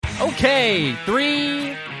Okay,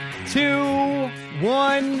 3, 2,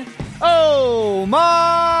 1. Oh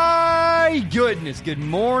my goodness. Good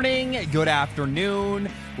morning, good afternoon,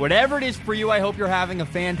 whatever it is for you. I hope you're having a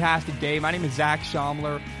fantastic day. My name is Zach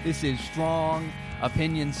Schaumler. This is Strong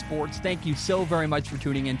Opinion Sports. Thank you so very much for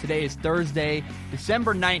tuning in. Today is Thursday,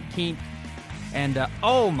 December 19th. And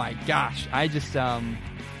oh my gosh, I just got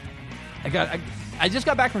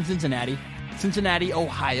back from Cincinnati,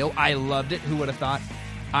 Ohio. I loved it. Who would have thought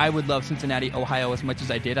I would love Cincinnati, Ohio as much as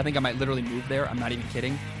I did? I think I might literally move there. I'm not even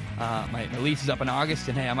kidding. My lease is up in August,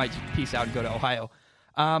 and hey, I might just peace out and go to Ohio.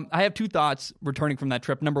 I have two thoughts returning from that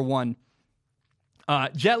trip. Number one,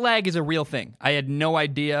 jet lag is a real thing. I had no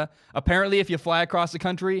idea. Apparently, if you fly across the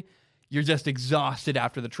country, you're just exhausted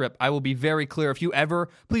after the trip. I will be very clear. If you ever,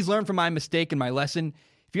 please learn from my mistake and my lesson.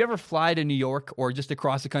 If you ever fly to New York or just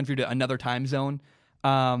across the country to another time zone,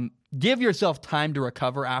 give yourself time to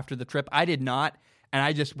recover after the trip. I did not, and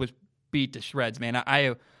I just was beat to shreds, man.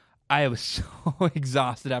 I was so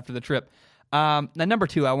exhausted after the trip. Now, number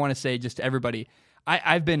two, I want to say just to everybody,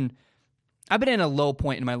 I've been in a low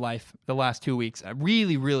point in my life the last 2 weeks.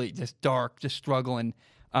 Really just dark, just struggling.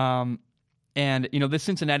 And this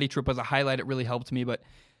Cincinnati trip was a highlight. It really helped me. But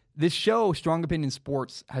this show, Strong Opinion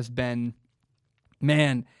Sports, has been,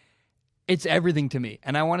 man, it's everything to me.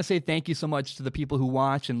 And I want to say thank you so much to the people who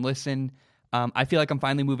watch and listen. I feel like I'm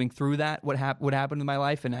finally moving through that, what happened in my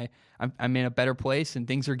life, and I'm in a better place, and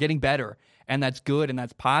things are getting better, and that's good, and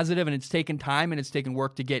that's positive, and it's taken time, and it's taken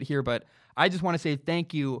work to get here, but I just want to say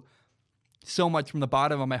thank you so much from the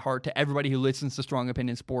bottom of my heart to everybody who listens to Strong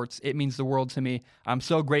Opinion Sports. It means the world to me. I'm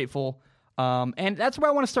so grateful, and that's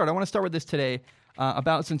where I want to start. I want to start with this today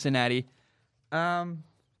about Cincinnati. I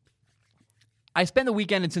spent the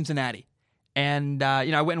weekend in Cincinnati. And,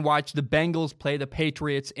 I went and watched the Bengals play the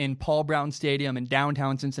Patriots in Paul Brown Stadium in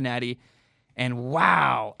downtown Cincinnati. And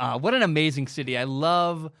wow, what an amazing city. I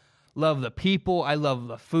love the people. I love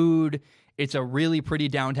the food. It's a really pretty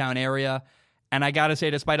downtown area. And I got to say,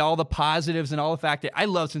 despite all the positives and all the fact that I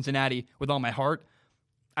love Cincinnati with all my heart,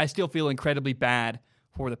 I still feel incredibly bad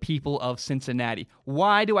for the people of Cincinnati.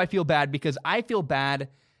 Why do I feel bad? Because I feel bad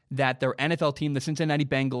that their NFL team, the Cincinnati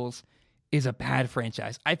Bengals, is a bad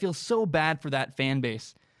franchise. I feel so bad for that fan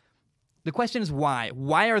base. The question is why?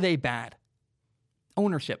 Why are they bad?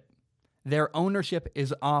 Ownership. Their ownership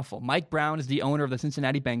is awful. Mike Brown is the owner of the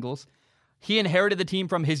Cincinnati Bengals. He inherited the team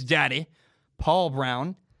from his daddy, Paul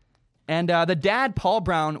Brown. And the dad, Paul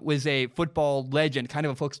Brown, was a football legend, kind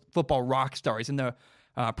of a football rock star. He's in the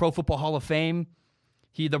Pro Football Hall of Fame.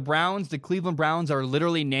 The Cleveland Browns are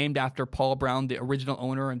literally named after Paul Brown, the original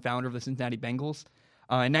owner and founder of the Cincinnati Bengals.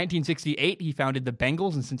 In 1968, he founded the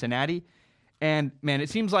Bengals in Cincinnati. And, man, it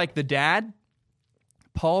seems like the dad,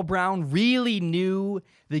 Paul Brown, really knew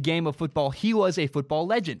the game of football. He was a football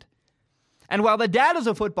legend. And while the dad is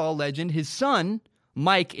a football legend, his son,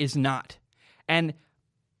 Mike, is not. And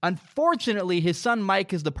unfortunately, his son,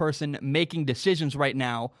 Mike, is the person making decisions right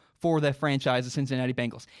now for the franchise, the Cincinnati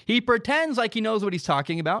Bengals. He pretends like he knows what he's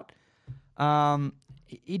talking about.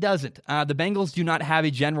 He doesn't. The Bengals do not have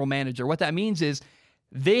a general manager. What that means is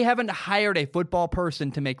they haven't hired a football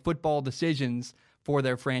person to make football decisions for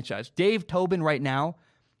their franchise. Dave Tobin right now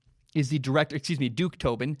is the director, Duke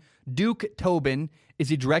Tobin. Duke Tobin is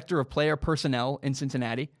the director of player personnel in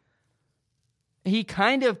Cincinnati. He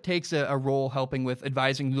kind of takes a role helping with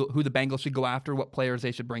advising who the Bengals should go after, what players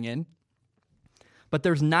they should bring in. But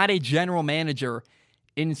there's not a general manager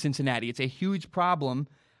in Cincinnati. It's a huge problem.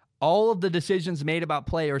 All of the decisions made about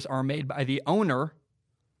players are made by the owner,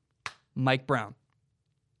 Mike Brown.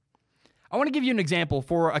 I want to give you an example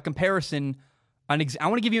for a comparison. I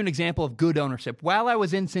want to give you an example of good ownership. While I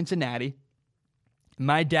was in Cincinnati,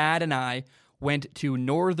 my dad and I went to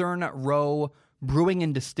Northern Row Brewing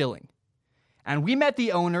and Distilling. And we met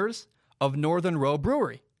the owners of Northern Row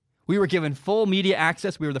Brewery. We were given full media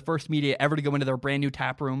access. We were the first media ever to go into their brand new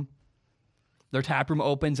tap room. Their tap room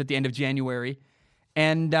opens at the end of January.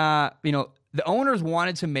 And, the owners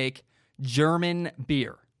wanted to make German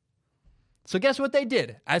beer. So guess what they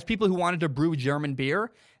did? As people who wanted to brew German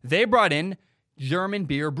beer, they brought in German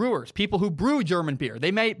beer brewers, people who brew German beer.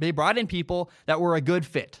 They brought in people that were a good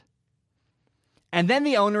fit. And then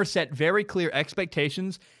the owner set very clear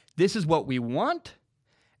expectations. This is what we want.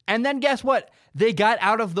 And then guess what? They got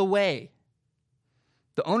out of the way.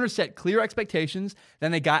 The owner set clear expectations,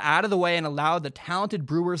 then they got out of the way and allowed the talented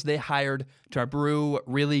brewers they hired to brew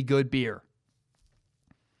really good beer.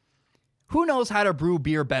 Who knows how to brew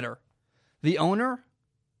beer better? The owner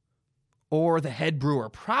or the head brewer?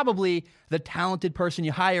 Probably the talented person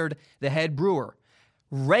you hired, the head brewer.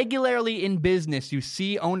 Regularly in business, you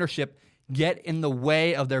see ownership get in the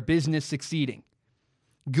way of their business succeeding.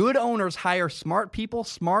 Good owners hire smart people,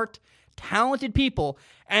 talented people,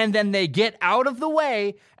 and then they get out of the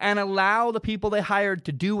way and allow the people they hired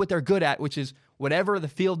to do what they're good at, which is whatever the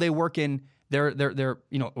field they work in. They're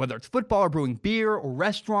whether it's football or brewing beer or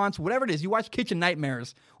restaurants, whatever it is. You watch Kitchen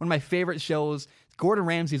Nightmares, one of my favorite shows. Gordon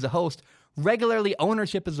Ramsay's the host. Regularly,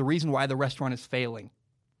 ownership is the reason why the restaurant is failing.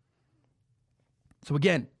 So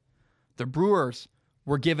again, the Brewers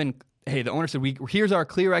were given, hey, the owner said, here's our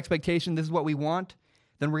clear expectation. This is what we want.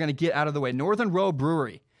 Then we're going to get out of the way. Northern Row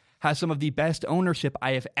Brewery has some of the best ownership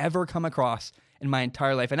I have ever come across in my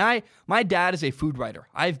entire life. And my dad is a food writer.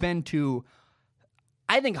 I've been to,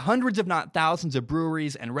 I think, hundreds, if not thousands, of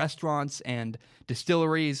breweries and restaurants and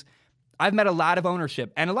distilleries. I've met a lot of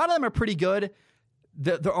ownership, and a lot of them are pretty good.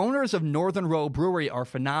 The owners of Northern Row Brewery are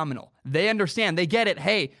phenomenal. They understand. They get it.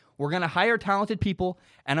 Hey, we're going to hire talented people,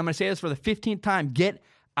 and I'm going to say this for the 15th time. Get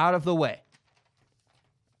out of the way.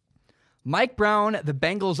 Mike Brown, the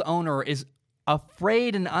Bengals owner, is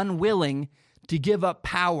afraid and unwilling to give up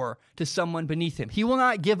power to someone beneath him. He will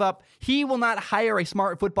not give up. He will not hire a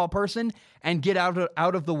smart football person and get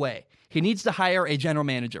out of the way. He needs to hire a general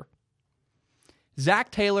manager.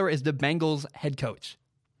 Zach Taylor is the Bengals head coach.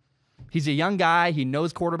 He's a young guy. He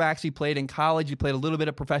knows quarterbacks. He played in college. He played a little bit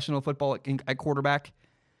of professional football at quarterback.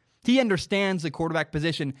 He understands the quarterback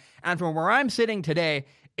position. And from where I'm sitting today,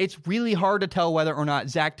 it's really hard to tell whether or not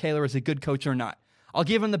Zach Taylor is a good coach or not. I'll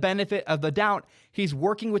give him the benefit of the doubt. He's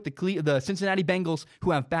working with the Cincinnati Bengals,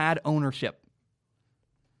 who have bad ownership.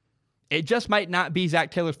 It just might not be Zach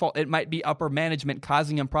Taylor's fault. It might be upper management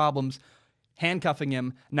causing him problems, handcuffing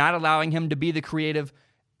him, not allowing him to be the creative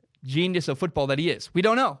genius of football that he is. We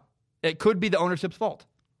don't know. It could be the ownership's fault.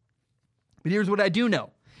 But here's what I do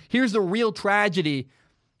know. Here's the real tragedy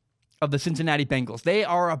of the Cincinnati Bengals. They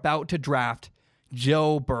are about to draft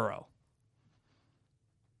Joe Burrow.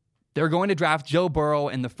 They're going to draft Joe Burrow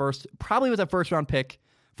in the probably with a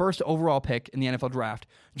first overall pick in the NFL draft.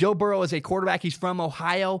 Joe Burrow is a quarterback. He's from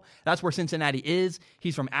Ohio. That's where Cincinnati is.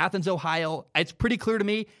 He's from Athens, Ohio. It's pretty clear to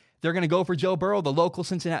me they're going to go for Joe Burrow, the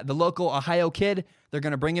local Ohio kid. They're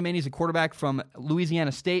going to bring him in. He's a quarterback from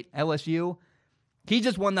Louisiana State, LSU. He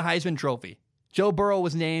just won the Heisman Trophy. Joe Burrow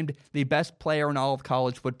was named the best player in all of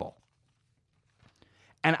college football.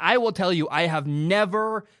 And I will tell you, I have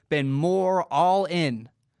never been more all in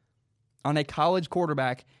on a college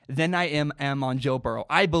quarterback than I am on Joe Burrow.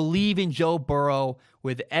 I believe in Joe Burrow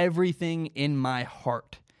with everything in my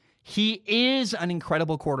heart. He is an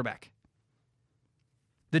incredible quarterback.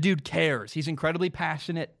 The dude cares. He's incredibly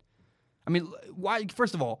passionate. I mean,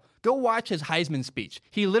 first of all, go watch his Heisman speech.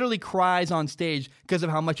 He literally cries on stage because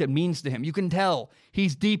of how much it means to him. You can tell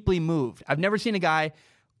he's deeply moved. I've never seen a guy,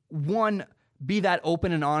 be that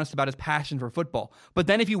open and honest about his passion for football. But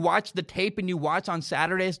then if you watch the tape and you watch on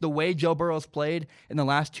Saturdays the way Joe Burrow's played in the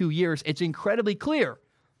last 2 years, it's incredibly clear.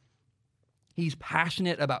 He's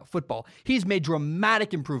passionate about football. He's made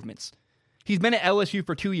dramatic improvements. He's been at LSU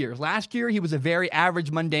for 2 years. Last year, he was a very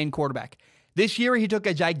average, mundane quarterback. This year, he took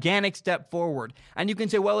a gigantic step forward. And you can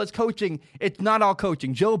say, well, it's coaching. It's not all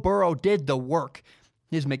coaching. Joe Burrow did the work.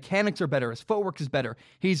 His mechanics are better. His footwork is better.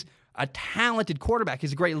 He's a talented quarterback.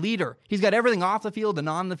 He's a great leader. He's got everything off the field and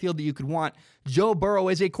on the field that you could want. Joe Burrow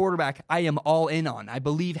is a quarterback I am all in on. I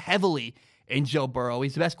believe heavily in Joe Burrow.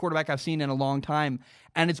 He's the best quarterback I've seen in a long time.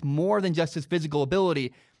 And it's more than just his physical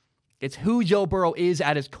ability. It's who Joe Burrow is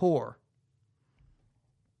at his core.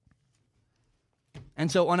 And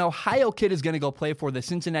so an Ohio kid is going to go play for the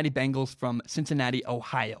Cincinnati Bengals from Cincinnati,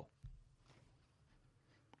 Ohio.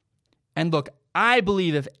 And look, I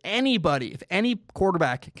believe if any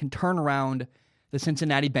quarterback can turn around the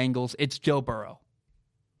Cincinnati Bengals, it's Joe Burrow.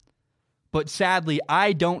 But sadly,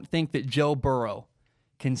 I don't think that Joe Burrow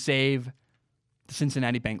can save the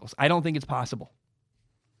Cincinnati Bengals. I don't think it's possible.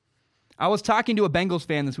 I was talking to a Bengals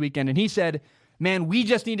fan this weekend, and he said, man, we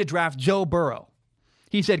just need to draft Joe Burrow.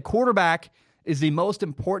 He said quarterback is the most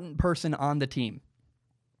important person on the team.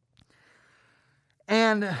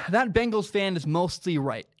 And that Bengals fan is mostly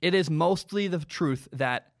right. It is mostly the truth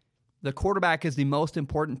that the quarterback is the most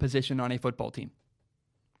important position on a football team.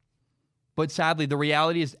 But sadly, the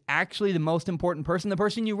reality is actually the most important person, the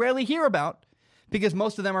person you rarely hear about, because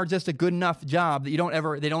most of them are just a good enough job that they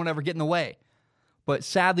don't ever get in the way. But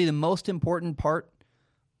sadly, the most important part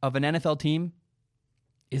of an NFL team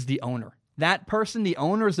is the owner. That person, the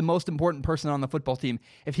owner, is the most important person on the football team.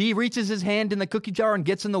 If he reaches his hand in the cookie jar and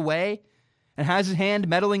gets in the way and has his hand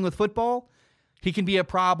meddling with football, he can be a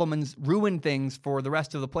problem and ruin things for the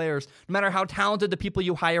rest of the players, no matter how talented the people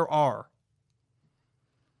you hire are.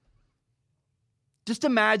 Just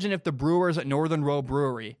imagine if the Brewers at Northern Row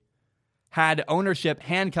Brewery had ownership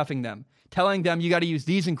handcuffing them, telling them you got to use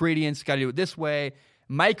these ingredients, got to do it this way,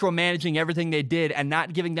 micromanaging everything they did and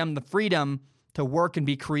not giving them the freedom to work and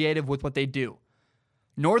be creative with what they do.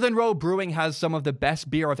 Northern Road Brewing has some of the best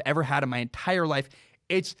beer I've ever had in my entire life.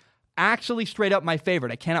 It's actually straight up my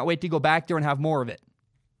favorite. I cannot wait to go back there and have more of it.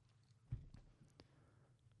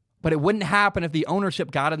 But it wouldn't happen if the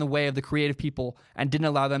ownership got in the way of the creative people and didn't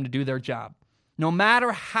allow them to do their job. No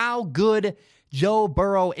matter how good Joe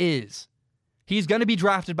Burrow is, he's going to be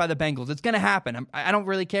drafted by the Bengals. It's going to happen. I don't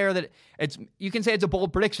really care that it's. You can say it's a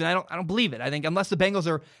bold prediction. I don't believe it. I think unless the Bengals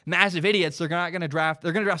are massive idiots, they're not going to draft.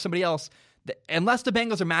 They're going to draft somebody else. Unless the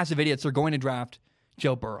Bengals are massive idiots, they're going to draft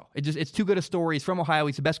Joe Burrow. It's too good a story. He's from Ohio.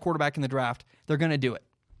 He's the best quarterback in the draft. They're going to do it.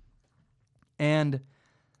 And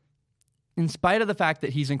in spite of the fact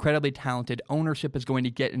that he's incredibly talented, ownership is going to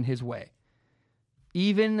get in his way.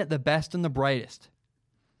 Even the best and the brightest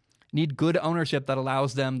need good ownership that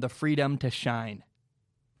allows them the freedom to shine.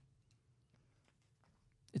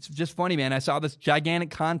 It's just funny, man. I saw this gigantic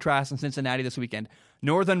contrast in Cincinnati this weekend.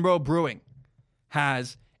 Northern Road Brewing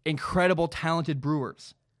has incredible, talented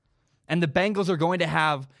brewers. And the Bengals are going to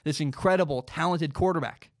have this incredible, talented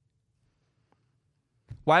quarterback.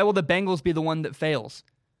 Why will the Bengals be the one that fails?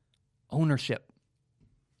 Ownership.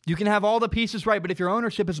 You can have all the pieces right, but if your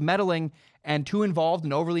ownership is meddling and too involved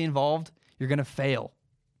and overly involved, you're going to fail.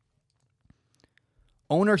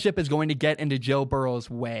 Ownership is going to get into Joe Burrow's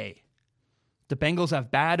way. The Bengals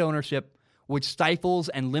have bad ownership, which stifles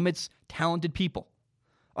and limits talented people.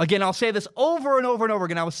 Again, I'll say this over and over and over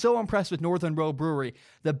again. I was so impressed with Northern Road Brewery.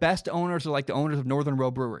 The best owners are like the owners of Northern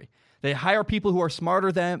Road Brewery. They hire people who are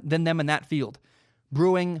smarter than them in that field.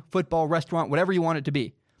 Brewing, football, restaurant, whatever you want it to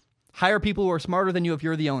be. Hire people who are smarter than you if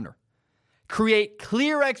you're the owner. Create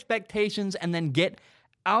clear expectations and then get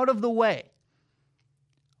out of the way.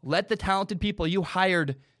 Let the talented people you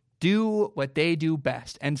hired do what they do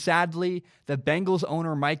best. And sadly, the Bengals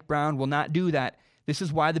owner, Mike Brown, will not do that. This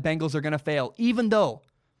is why the Bengals are going to fail, even though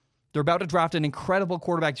they're about to draft an incredible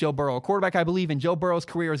quarterback, Joe Burrow. A quarterback I believe in Joe Burrow's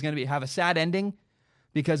career is going to have a sad ending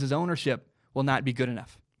because his ownership will not be good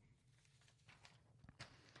enough.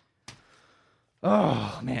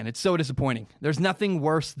 Oh, man, it's so disappointing. There's nothing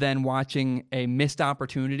worse than watching a missed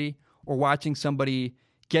opportunity or watching somebody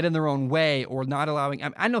get in their own way or not allowing.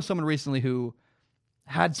 I know someone recently who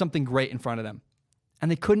had something great in front of them and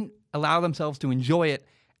they couldn't allow themselves to enjoy it,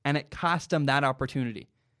 and it cost them that opportunity.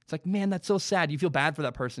 It's like, man, that's so sad. You feel bad for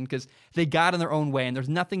that person because they got in their own way, and there's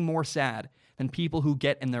nothing more sad than people who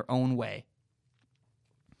get in their own way.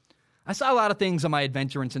 I saw a lot of things on my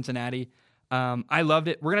adventure in Cincinnati. I loved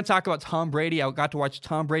it. We're going to talk about Tom Brady. I got to watch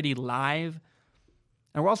Tom Brady live.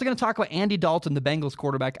 And we're also going to talk about Andy Dalton, the Bengals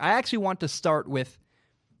quarterback. I actually want to start with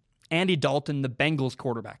Andy Dalton, the Bengals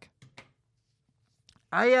quarterback.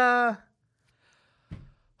 I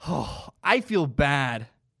feel bad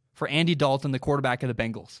for Andy Dalton, the quarterback of the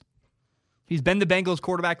Bengals. He's been the Bengals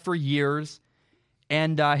quarterback for years,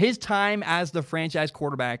 and his time as the franchise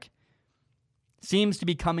quarterback seems to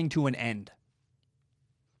be coming to an end.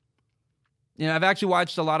 You know, I've actually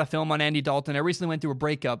watched a lot of film on Andy Dalton. I recently went through a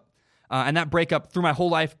breakup, and that breakup threw my whole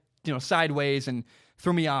life, sideways and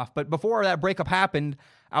threw me off. But before that breakup happened,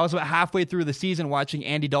 I was about halfway through the season watching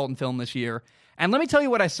Andy Dalton film this year. And let me tell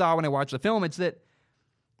you what I saw when I watched the film. It's that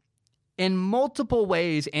in multiple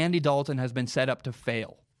ways, Andy Dalton has been set up to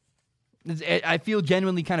fail. I feel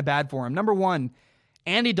genuinely kind of bad for him. Number one,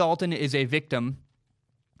 Andy Dalton is a victim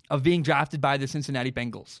of being drafted by the Cincinnati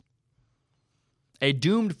Bengals, a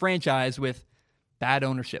doomed franchise with bad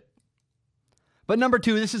ownership. But number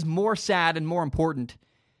two, this is more sad and more important.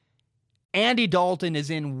 Andy Dalton is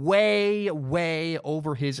in way, way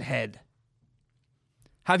over his head.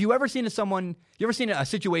 Have you ever seen a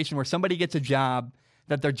situation where somebody gets a job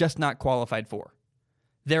that they're just not qualified for?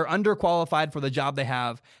 They're underqualified for the job they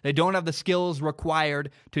have. They don't have the skills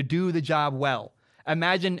required to do the job well.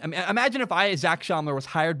 Imagine if I, Zach Schaumler, was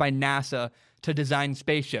hired by NASA to design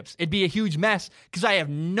spaceships. It'd be a huge mess because I have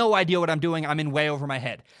no idea what I'm doing. I'm in way over my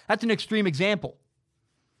head. That's an extreme example.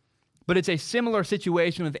 But it's a similar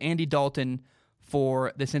situation with Andy Dalton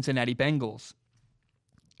for the Cincinnati Bengals.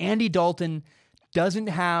 Andy Dalton doesn't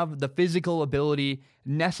have the physical ability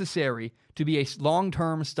necessary to be a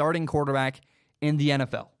long-term starting quarterback in the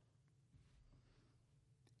NFL.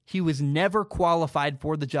 He was never qualified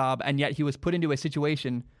for the job, and yet he was put into a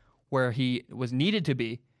situation where he was needed to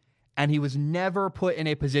be, and he was never put in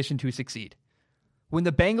a position to succeed. When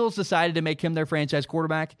the Bengals decided to make him their franchise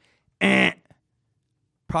quarterback,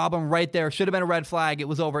 problem right there. Should have been a red flag. It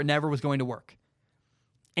was over. It never was going to work.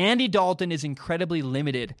 Andy Dalton is incredibly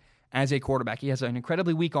limited as a quarterback. He has an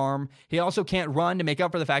incredibly weak arm. He also can't run to make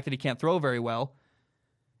up for the fact that he can't throw very well.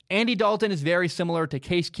 Andy Dalton is very similar to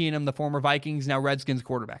Case Keenum, the former Vikings, now Redskins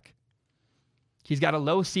quarterback. He's got a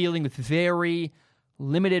low ceiling with very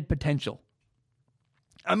limited potential.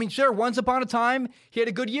 I mean, sure, once upon a time, he had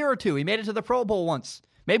a good year or two. He made it to the Pro Bowl once.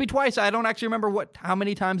 Maybe twice. I don't actually remember how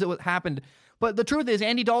many times it happened. But the truth is,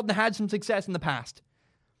 Andy Dalton had some success in the past.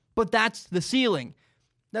 But that's the ceiling.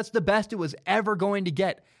 That's the best it was ever going to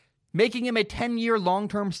get. Making him a 10-year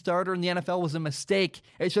long-term starter in the NFL was a mistake.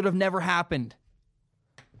 It should have never happened.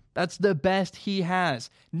 That's the best he has.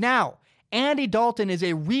 Now, Andy Dalton is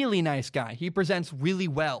a really nice guy. He presents really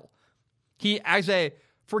well.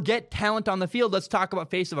 Forget talent on the field. Let's talk about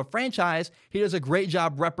face of a franchise. He does a great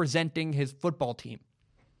job representing his football team.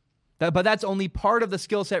 But that's only part of the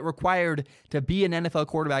skill set required to be an NFL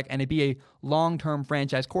quarterback and to be a long-term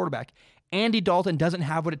franchise quarterback. Andy Dalton doesn't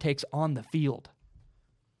have what it takes on the field.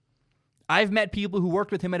 I've met people who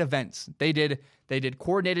worked with him at events. They did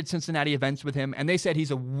coordinated Cincinnati events with him, and they said he's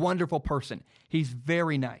a wonderful person. He's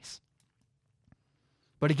very nice.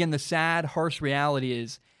 But again, the sad, harsh reality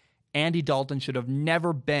is Andy Dalton should have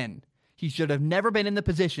never been. He should have never been in the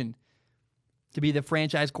position to be the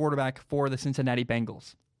franchise quarterback for the Cincinnati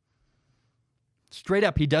Bengals. Straight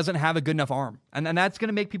up, he doesn't have a good enough arm. And that's going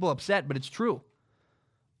to make people upset, but it's true.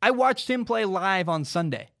 I watched him play live on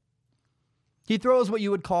Sunday. He throws what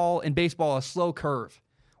you would call in baseball a slow curve.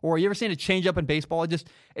 Or you ever seen a changeup in baseball?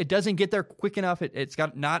 It doesn't get there quick enough. It's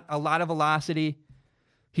got not a lot of velocity.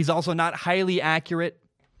 He's also not highly accurate.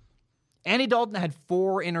 Andy Dalton had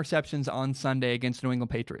 4 interceptions on Sunday against New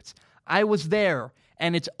England Patriots. I was there,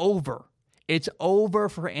 and it's over. It's over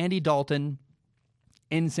for Andy Dalton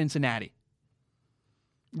in Cincinnati.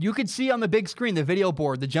 You could see on the big screen, the video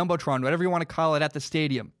board, the Jumbotron, whatever you want to call it, at the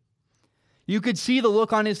stadium. You could see the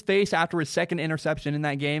look on his face after his second interception in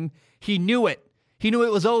that game. He knew it. He knew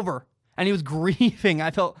it was over, and he was grieving.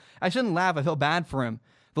 I shouldn't laugh. I felt bad for him.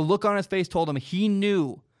 The look on his face told him he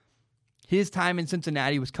knew his time in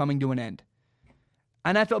Cincinnati was coming to an end.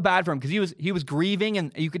 And I felt bad for him because he was grieving,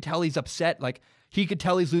 and you could tell he's upset. Like, he could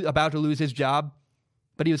tell he's about to lose his job,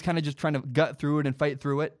 but he was kind of just trying to gut through it and fight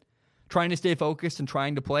through it, trying to stay focused and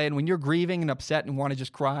trying to play. And when you're grieving and upset and want to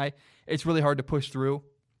just cry, it's really hard to push through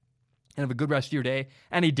and have a good rest of your day.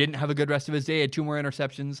 And he didn't have a good rest of his day. He had 2 more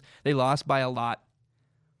interceptions. They lost by a lot.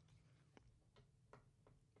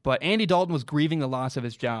 But Andy Dalton was grieving the loss of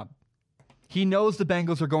his job. He knows the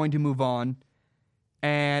Bengals are going to move on.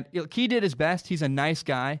 And he did his best. He's a nice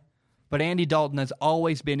guy. But Andy Dalton has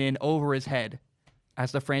always been in over his head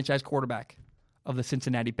as the franchise quarterback of the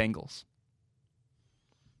Cincinnati Bengals.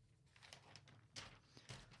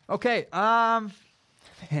 Okay, I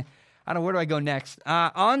don't know, where do I go next?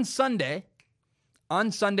 On Sunday,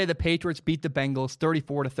 the Patriots beat the Bengals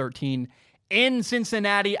 34-13 in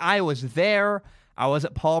Cincinnati. I was there. I was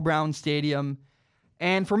at Paul Brown Stadium.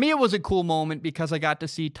 And for me, it was a cool moment because I got to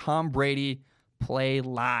see Tom Brady play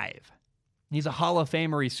live. He's a Hall of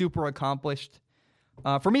Famer. He's super accomplished.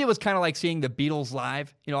 For me, it was kind of like seeing the Beatles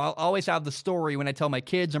live. You know, I'll always have the story when I tell my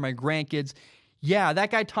kids or my grandkids, yeah,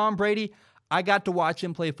 that guy Tom Brady, I got to watch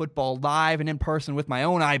him play football live and in person with my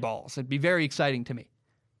own eyeballs. It'd be very exciting to me.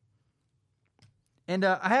 And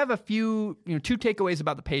I have a few, 2 takeaways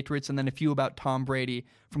about the Patriots and then a few about Tom Brady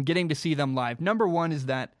from getting to see them live. Number one is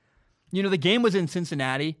that, the game was in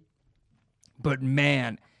Cincinnati, but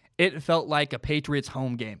man, it felt like a Patriots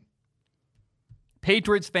home game.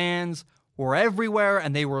 Patriots fans were everywhere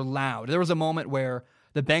and they were loud. There was a moment where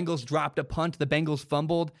the Bengals dropped a punt, the Bengals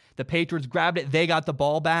fumbled, the Patriots grabbed it, they got the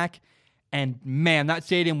ball back, and man, that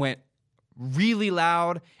stadium went really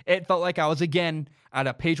loud. It felt like I was, again, at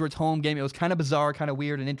a Patriots home game. It was kind of bizarre, kind of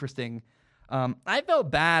weird and interesting. I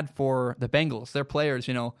felt bad for the Bengals, their players,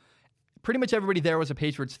 Pretty much everybody there was a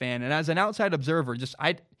Patriots fan, and as an outside observer,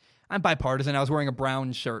 I'm bipartisan. I was wearing a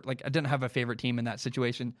brown shirt. Like, I didn't have a favorite team in that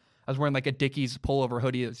situation. I was wearing like a Dickies pullover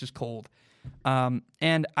hoodie. It was just cold.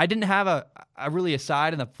 And I didn't have a really a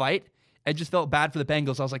side in the fight. I just felt bad for the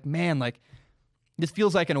Bengals. I was like, man, this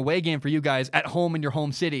feels like an away game for you guys at home in your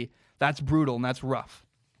home city. That's brutal and that's rough.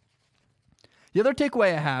 The other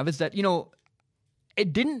takeaway I have is that,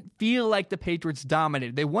 it didn't feel like the Patriots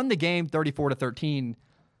dominated. They won the game 34-13.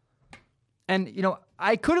 And,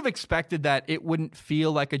 I could have expected that it wouldn't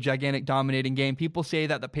feel like a gigantic dominating game. People say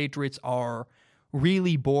that the Patriots are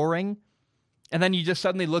really boring. And then you just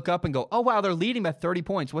suddenly look up and go, oh, wow, they're leading by 30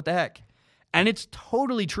 points. What the heck? And it's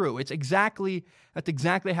totally true. That's exactly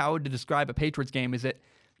how I would describe a Patriots game, is it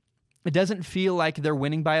doesn't feel like they're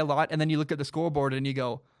winning by a lot. And then you look at the scoreboard and you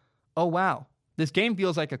go, oh, wow, this game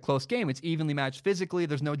feels like a close game. It's evenly matched physically.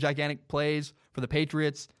 There's no gigantic plays for the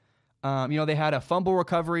Patriots. They had a fumble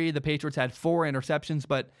recovery. The Patriots had 4 interceptions,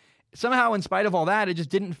 but somehow, in spite of all that, it just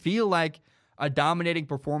didn't feel like a dominating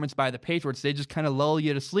performance by the Patriots. They just kind of lull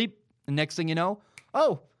you to sleep. And next thing you know,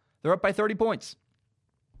 they're up by 30 points.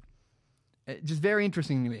 Just very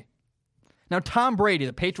interesting to me. Now, Tom Brady,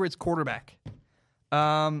 the Patriots quarterback.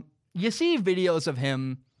 You see videos of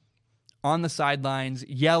him on the sidelines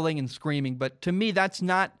yelling and screaming, but to me, that's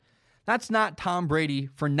not Tom Brady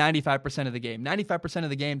for 95% of the game. 95% of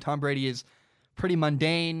the game, Tom Brady is pretty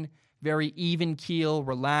mundane, very even keel,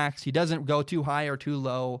 relaxed. He doesn't go too high or too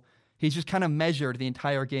low. He's just kind of measured the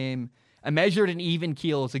entire game. A measured and even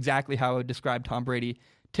keel is exactly how I would describe Tom Brady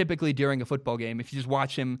typically during a football game if you just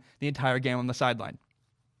watch him the entire game on the sideline.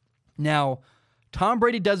 Now, Tom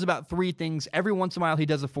Brady does about 3 things. Every once in a while he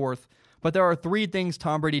does a 4th, but there are 3 things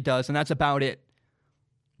Tom Brady does, and that's about it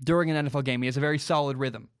during an NFL game. He has a very solid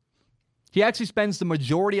rhythm. He actually spends the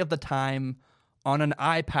majority of the time on an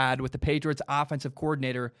iPad with the Patriots offensive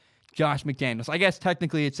coordinator, Josh McDaniels. I guess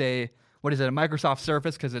technically it's a Microsoft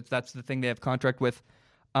Surface, because that's the thing they have contract with.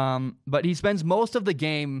 But he spends most of the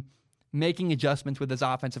game making adjustments with his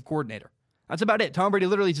offensive coordinator. That's about it. Tom Brady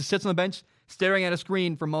literally just sits on the bench staring at a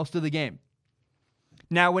screen for most of the game.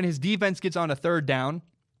 Now, when his defense gets on a 3rd down,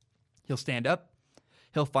 he'll stand up.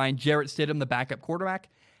 He'll find Jarrett Stidham, the backup quarterback.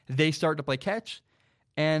 They start to play catch.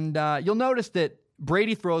 And you'll notice that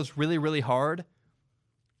Brady throws really, really hard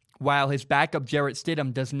while his backup Jarrett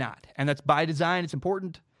Stidham does not. And that's by design. It's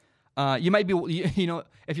important. You might be,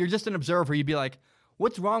 if you're just an observer, you'd be like,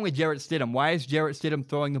 what's wrong with Jarrett Stidham? Why is Jarrett Stidham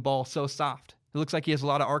throwing the ball so soft? It looks like he has a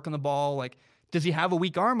lot of arc on the ball. Like, does he have a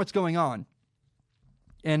weak arm? What's going on?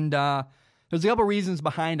 And there's a couple reasons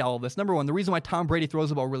behind all of this. Number one, the reason why Tom Brady throws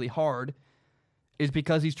the ball really hard is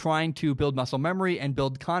because he's trying to build muscle memory and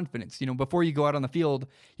build confidence. Before you go out on the field,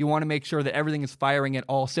 you want to make sure that everything is firing at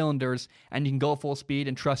all cylinders and you can go full speed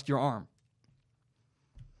and trust your arm.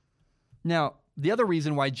 Now, the other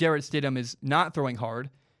reason why Jarrett Stidham is not throwing hard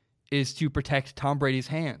is to protect Tom Brady's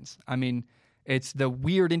hands. I mean, it's the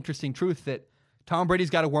weird, interesting truth that Tom Brady's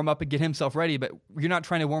got to warm up and get himself ready, but you're not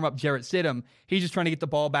trying to warm up Jarrett Stidham. He's just trying to get the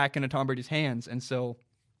ball back into Tom Brady's hands. And so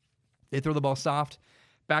they throw the ball soft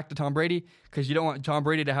back to Tom Brady because you don't want Tom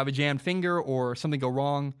Brady to have a jammed finger or something go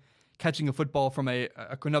wrong catching a football from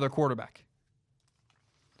another quarterback.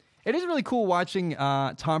 It is really cool watching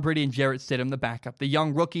Tom Brady and Jarrett Stidham, the backup, the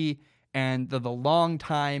young rookie and the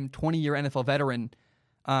long-time 20-year NFL veteran.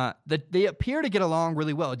 They appear to get along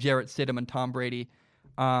really well, Jarrett Stidham and Tom Brady.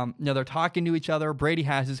 They're talking to each other. Brady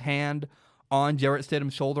has his hand on Jarrett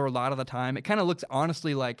Stidham's shoulder a lot of the time. It kind of looks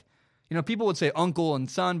honestly like, people would say uncle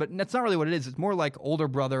and son, but that's not really what it is. It's more like older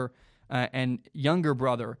brother and younger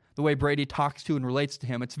brother, the way Brady talks to and relates to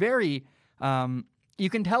him. It's very, you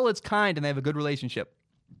can tell it's kind and they have a good relationship.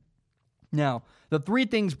 Now, the 3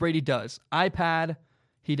 things Brady does: iPad,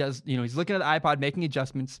 he does, he's looking at the iPod, making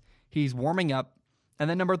adjustments, he's warming up, and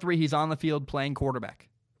then number 3, he's on the field playing quarterback.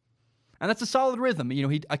 And that's a solid rhythm.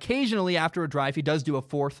 He occasionally after a drive, he does do a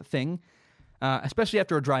 4th thing, especially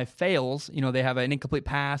after a drive fails. They have an incomplete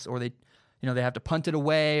pass, or they have to punt it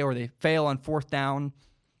away, or they fail on 4th down.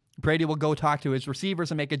 Brady will go talk to his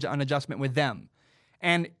receivers and make an adjustment with them.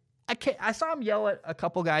 And I saw him yell at a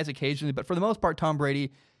couple guys occasionally, but for the most part, Tom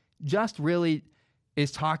Brady just really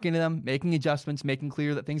is talking to them, making adjustments, making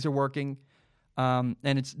clear that things are working. And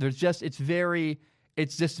it's very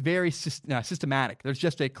systematic. There's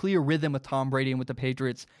just a clear rhythm with Tom Brady and with the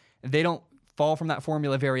Patriots. They don't fall from that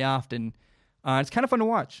formula very often. It's kind of fun to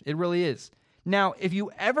watch. It really is. Now, if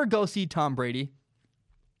you ever go see Tom Brady,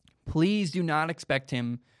 please do not expect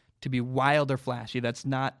him to be wild or flashy. That's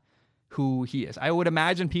not who he is. I would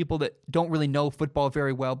imagine people that don't really know football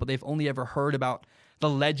very well, but they've only ever heard about the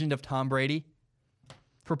legend of Tom Brady.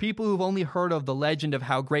 For people who've only heard of the legend of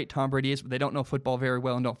how great Tom Brady is, but they don't know football very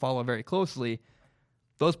well and don't follow very closely,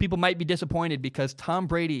 those people might be disappointed because Tom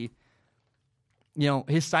Brady,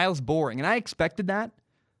 his style's boring. And I expected that,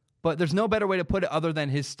 but there's no better way to put it other than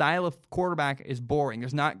his style of quarterback is boring.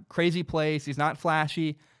 There's not crazy plays. He's not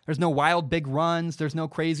flashy. There's no wild big runs. There's no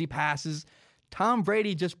crazy passes. Tom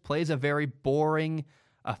Brady just plays a very boring,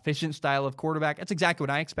 efficient style of quarterback. That's exactly what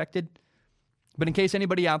I expected. But in case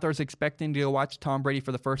anybody out there is expecting to go watch Tom Brady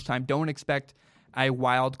for the first time, don't expect a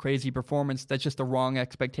wild, crazy performance. That's just the wrong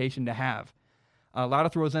expectation to have. A lot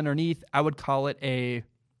of throws underneath. I would call it a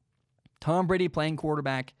Tom Brady playing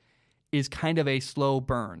quarterback is kind of a slow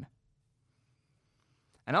burn.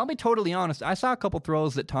 And I'll be totally honest, I saw a couple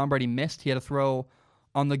throws that Tom Brady missed. He had a throw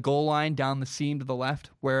on the goal line down the seam to the left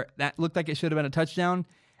where that looked like it should have been a touchdown,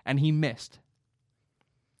 and he missed.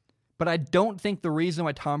 But I don't think the reason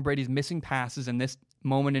why Tom Brady's missing passes in this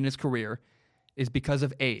moment in his career is because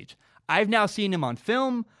of age. I've now seen him on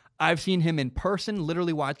film. I've seen him in person,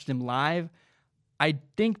 literally watched him live. I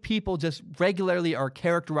think people just regularly are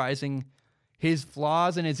characterizing his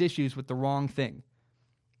flaws and his issues with the wrong thing.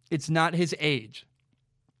 It's not his age.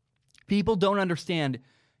 People don't understand.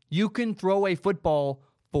 You can throw a football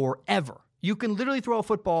forever. You can literally throw a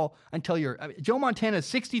football until Joe Montana is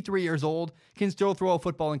 63 years old, can still throw a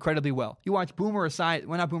football incredibly well. You watch Boomer Esiason,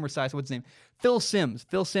 well, not Boomer Esiason, what's his name? Phil Simms.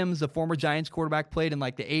 Phil Simms, the former Giants quarterback, played in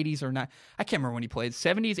like the 80s or not. I can't remember when he played,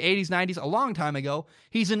 70s, 80s, 90s, a long time ago.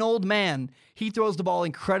 He's an old man. He throws the ball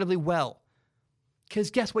incredibly well. Because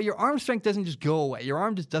guess what? Your arm strength doesn't just go away. Your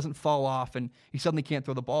arm just doesn't fall off and you suddenly can't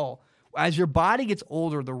throw the ball. As your body gets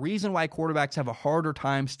older, the reason why quarterbacks have a harder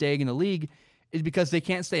time staying in the league is because they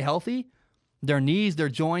can't stay healthy. Their knees, their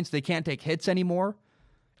joints, they can't take hits anymore.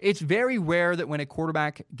 It's very rare that when a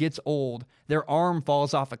quarterback gets old, their arm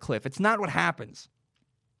falls off a cliff. It's not what happens.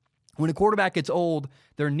 When a quarterback gets old,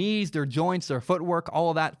 their knees, their joints, their footwork, all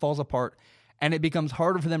of that falls apart, and it becomes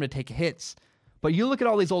harder for them to take hits. But you look at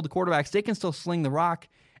all these old quarterbacks, they can still sling the rock,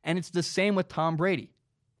 and it's the same with Tom Brady.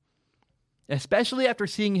 Especially after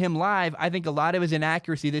seeing him live, I think a lot of his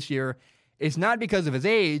inaccuracy this year is not because of his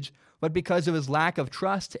age, but because of his lack of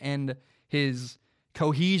trust and his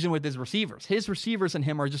cohesion with his receivers. His receivers and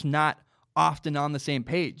him are just not often on the same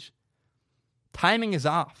page. Timing is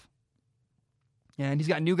off. And he's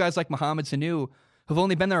got new guys like Mohamed Sanu who've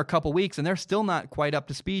only been there a couple weeks, and they're still not quite up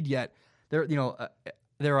to speed yet.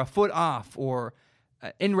 They're a foot off, or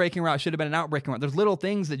in-breaking route should have been an out-breaking route. There's little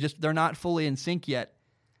things that just they're not fully in sync yet.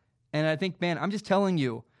 And I think, man, I'm just telling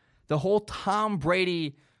you, the whole Tom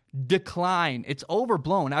Brady decline, it's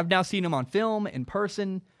overblown. I've now seen him on film, in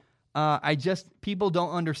person. People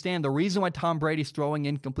don't understand. The reason why Tom Brady's throwing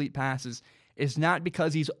incomplete passes is not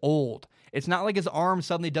because he's old. It's not like his arm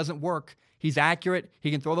suddenly doesn't work. He's accurate.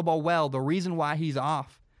 He can throw the ball well. The reason why he's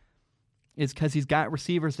off is because he's got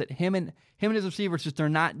receivers that him and his receivers just, they're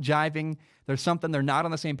not jiving. There's something, they're not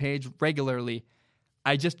on the same page regularly.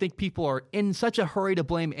 I just think people are in such a hurry to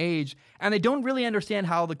blame age, and they don't really understand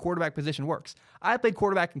how the quarterback position works. I played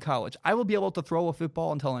quarterback in college. I will be able to throw a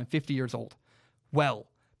football until I'm 50 years old. Well,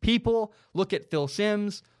 people look at Phil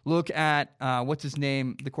Simms, look at, what's his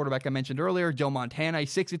name, the quarterback I mentioned earlier, Joe Montana.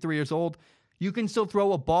 He's 63 years old. You can still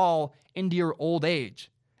throw a ball into your old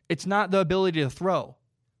age. It's not the ability to throw.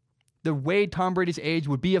 The way Tom Brady's age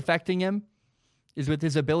would be affecting him is with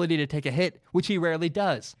his ability to take a hit, which he rarely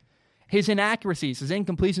does. His inaccuracies, his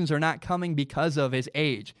incompletions are not coming because of his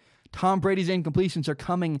age. Tom Brady's incompletions are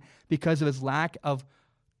coming because of his lack of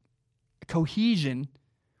cohesion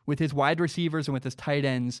with his wide receivers and with his tight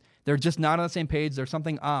ends. They're just not on the same page. There's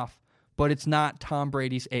something off, but it's not Tom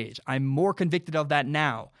Brady's age. I'm more convicted of that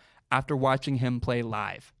now after watching him play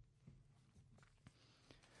live.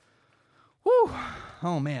 Whew.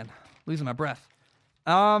 Oh, man. Losing my breath.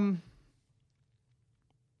 Maybe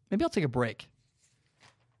I'll take a break.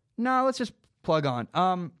 No, let's just plug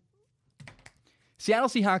on. Seattle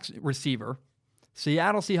Seahawks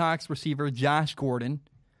receiver Josh Gordon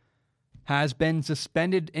has been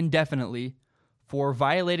suspended indefinitely for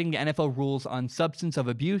violating the NFL rules on substance of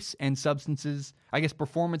abuse and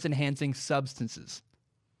performance-enhancing substances.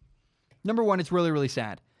 Number one, it's really, really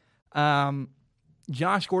sad.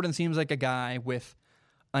 Josh Gordon seems like a guy with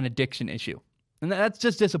an addiction issue. And that's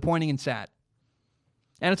just disappointing and sad.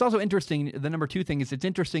 And it's also interesting, the number two thing is it's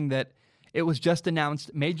interesting that it was just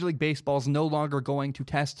announced Major League Baseball is no longer going to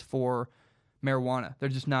test for marijuana.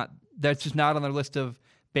 That's just not on their list of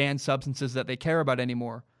banned substances that they care about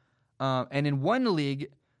anymore. And in one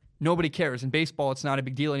league, nobody cares. In baseball, it's not a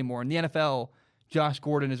big deal anymore. In the NFL, Josh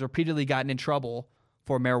Gordon has repeatedly gotten in trouble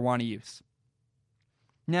for marijuana use.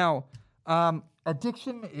 Now,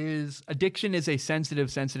 addiction is a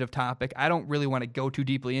sensitive topic. I don't really want to go too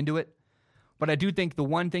deeply into it. But I do think the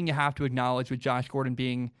one thing you have to acknowledge with Josh Gordon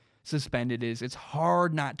being suspended is it's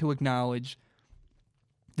hard not to acknowledge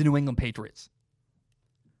the New England Patriots.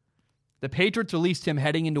 The Patriots released him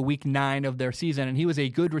heading into week 9 of their season, and he was a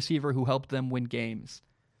good receiver who helped them win games.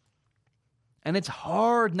 And it's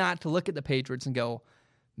hard not to look at the Patriots and go,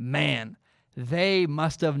 man, they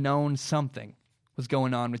must have known something was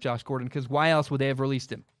going on with Josh Gordon, because why else would they have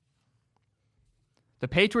released him? The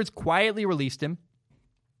Patriots quietly released him.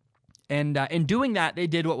 And in doing that, they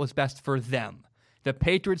did what was best for them. The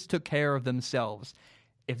Patriots took care of themselves.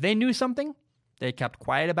 If they knew something, they kept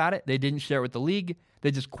quiet about it. They didn't share it with the league.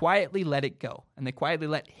 They just quietly let it go. And they quietly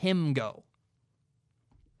let him go.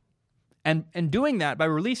 And doing that, by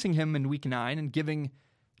releasing him in week 9 and giving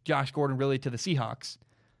Josh Gordon really to the Seahawks,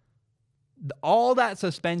 all that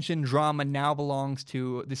suspension drama now belongs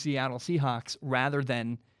to the Seattle Seahawks rather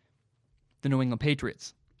than the New England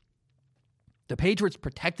Patriots. The Patriots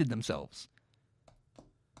protected themselves.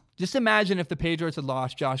 Just imagine if the Patriots had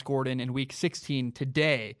lost Josh Gordon in Week 16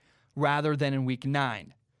 today rather than in Week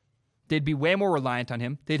 9. They'd be way more reliant on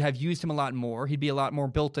him. They'd have used him a lot more. He'd be a lot more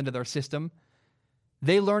built into their system.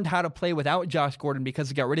 They learned how to play without Josh Gordon because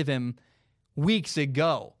they got rid of him weeks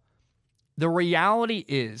ago. The reality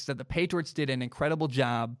is that the Patriots did an incredible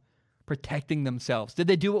job protecting themselves. Did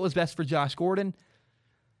they do what was best for Josh Gordon?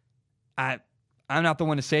 I'm not the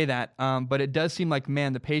one to say that, but it does seem like,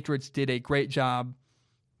 man, the Patriots did a great job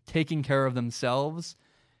taking care of themselves.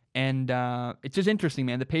 And it's just interesting,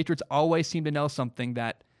 man. The Patriots always seem to know something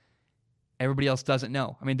that everybody else doesn't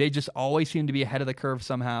know. I mean, they just always seem to be ahead of the curve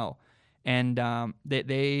somehow. And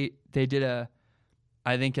they did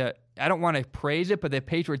I don't want to praise it, but the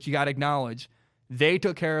Patriots, you got to acknowledge, they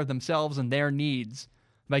took care of themselves and their needs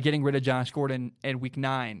by getting rid of Josh Gordon in Week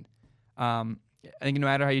 9. I think no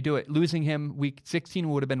matter how you do it, losing him Week 16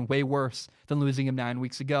 would have been way worse than losing him 9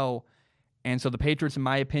 weeks ago. And so the Patriots, in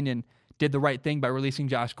my opinion, did the right thing by releasing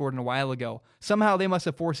Josh Gordon a while ago. Somehow they must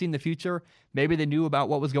have foreseen the future. Maybe they knew about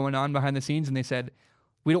what was going on behind the scenes and they said,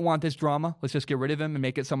 we don't want this drama. Let's just get rid of him and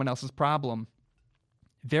make it someone else's problem.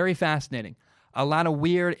 Very fascinating. A lot of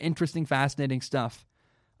weird, interesting, fascinating stuff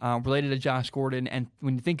related to Josh Gordon. And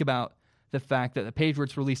when you think about the fact that the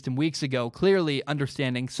Patriots released him weeks ago, clearly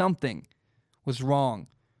understanding something was wrong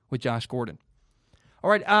with Josh Gordon.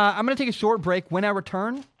 All right, I'm going to take a short break. When I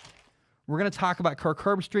return, we're going to talk about Kirk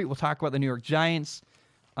Herbstreit. We'll talk about the New York Giants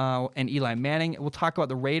and Eli Manning. We'll talk about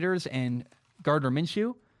the Raiders and Gardner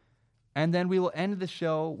Minshew. And then we will end the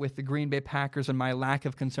show with the Green Bay Packers and my lack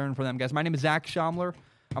of concern for them. Guys, my name is Zach Schaumler.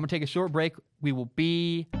 I'm going to take a short break. We will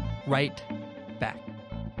be right back.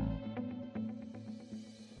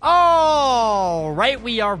 All right,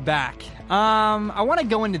 we are back. I want to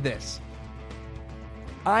go into this.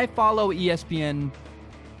 I follow ESPN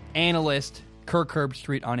analyst Kirk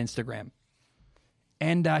Herbstreit on Instagram.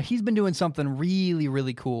 And he's been doing something really,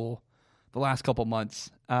 really cool the last couple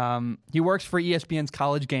months. He works for ESPN's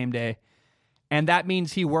College Game Day, and that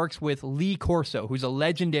means he works with Lee Corso, who's a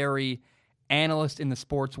legendary analyst in the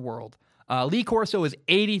sports world. Lee Corso is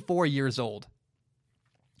 84 years old,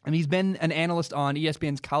 and he's been an analyst on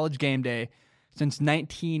ESPN's College Game Day since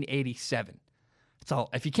 1987. So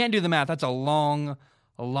if you can't do the math, that's a long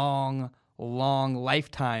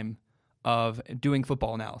lifetime of doing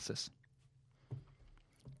football analysis.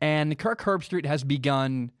 And Kirk Herbstreit has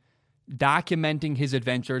begun documenting his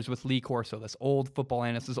adventures with Lee Corso, this old football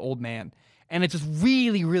analyst, this old man. And it's this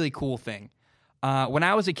really, really cool thing. When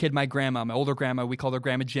I was a kid, my older grandma, we called her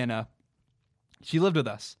Grandma Jenna, she lived with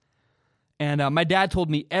us. And my dad told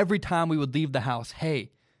me every time we would leave the house, hey,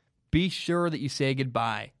 be sure that you say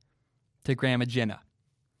goodbye to Grandma Jenna.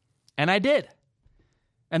 And I did.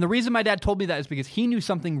 And the reason my dad told me that is because he knew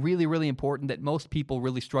something really, really important that most people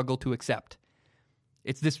really struggle to accept.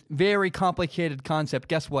 It's this very complicated concept.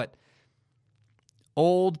 Guess what?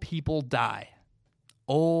 Old people die.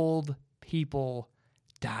 Old people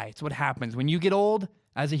die. It's what happens. When you get old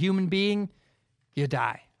as a human being, you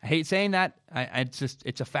die. I hate saying that.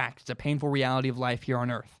 It's a fact. It's a painful reality of life here on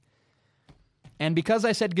Earth. And because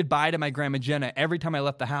I said goodbye to my Grandma Jenna every time I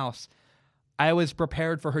left the house, I was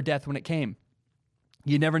prepared for her death when it came.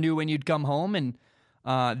 You never knew when you'd come home, and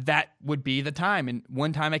that would be the time. And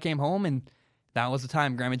one time I came home, and that was the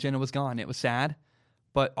time Grandma Jenna was gone. It was sad,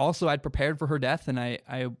 but also I'd prepared for her death, and I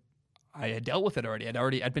had dealt with it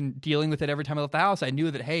already. I'd been dealing with it every time I left the house. I knew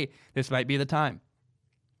that, hey, this might be the time.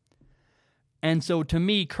 And so to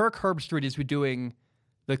me, Kirk Herbstreit is doing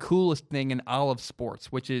the coolest thing in all of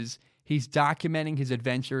sports, which is he's documenting his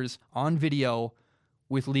adventures on video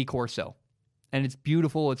with Lee Corso. And it's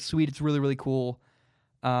beautiful. It's sweet. It's really, really cool.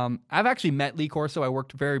 I've actually met Lee Corso. I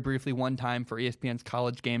worked very briefly one time for ESPN's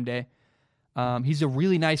College Game Day. He's a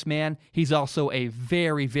really nice man. He's also a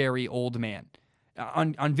very, very old man.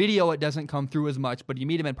 On video, it doesn't come through as much, but you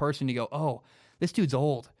meet him in person, you go, oh, this dude's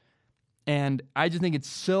old. And I just think it's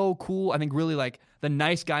so cool. I think really like the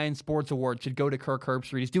Nice Guy in Sports Award should go to Kirk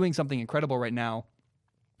Herbstreit. He's doing something incredible right now.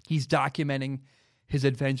 He's documenting his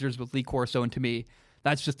adventures with Lee Corso, and to me,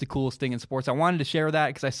 that's just the coolest thing in sports. I wanted to share that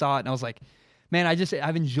because I saw it, and I was like, man,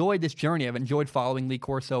 I've enjoyed this journey. I've enjoyed following Lee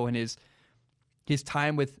Corso and his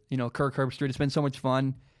time with Kirk Herbstreit. It's been so much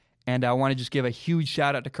fun, and I want to just give a huge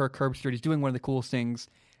shout out to Kirk Herbstreit. He's doing one of the coolest things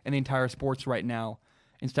in the entire sports right now,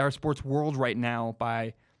 entire sports world right now,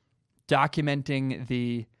 by documenting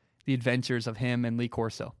the adventures of him and Lee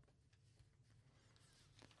Corso.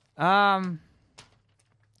 The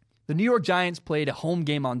New York Giants played a home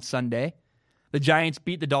game on Sunday. The Giants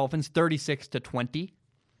beat the Dolphins 36-20.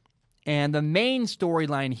 And the main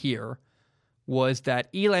storyline here was that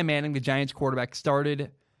Eli Manning, the Giants quarterback,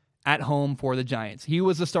 started at home for the Giants. He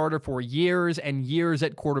was the starter for years and years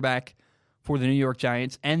at quarterback for the New York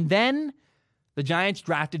Giants. And then the Giants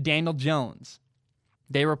drafted Daniel Jones.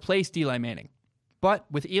 They replaced Eli Manning. But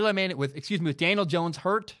with Daniel Jones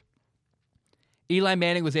hurt, Eli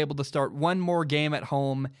Manning was able to start one more game at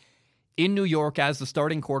home in New York as the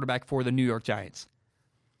starting quarterback for the New York Giants.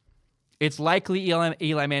 It's likely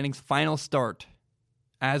Eli Manning's final start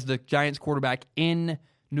as the Giants quarterback in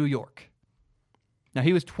New York. Now,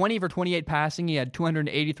 he was 20 for 28 passing. He had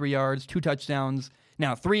 283 yards, 2 touchdowns,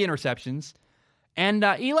 3 interceptions. And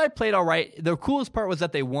Eli played all right. The coolest part was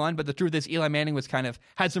that they won, but the truth is Eli Manning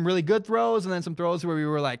had some really good throws and then some throws where we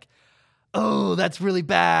were like, oh, that's really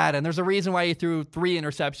bad. And there's a reason why he threw 3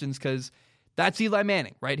 interceptions, because that's Eli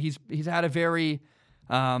Manning, right? He's had a very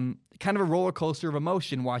kind of a roller coaster of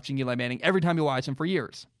emotion watching Eli Manning every time you watch him for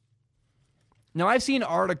years. Now, I've seen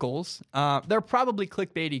articles. They're probably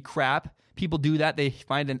clickbaity crap. People do that. They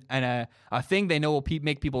find a thing they know will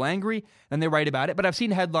make people angry, and they write about it. But I've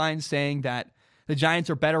seen headlines saying that the Giants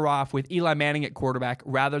are better off with Eli Manning at quarterback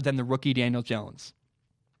rather than the rookie Daniel Jones.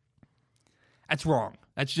 That's wrong.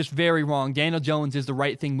 That's just very wrong. Daniel Jones is the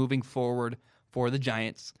right thing moving forward for the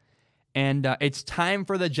Giants. And it's time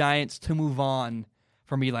for the Giants to move on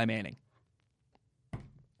from Eli Manning.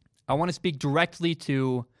 I want to speak directly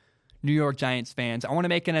to New York Giants fans. I want to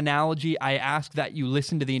make an analogy. I ask that you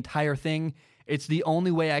listen to the entire thing. It's the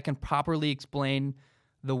only way I can properly explain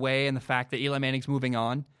the way and the fact that Eli Manning's moving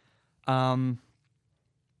on.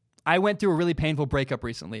 I went through a really painful breakup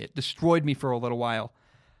recently. It destroyed me for a little while.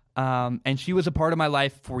 And she was a part of my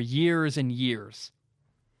life for years and years.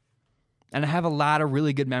 And I have a lot of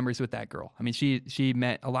really good memories with that girl. I mean, she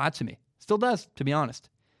meant a lot to me. Still does, to be honest.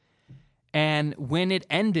 And when it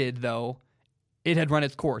ended, though, it had run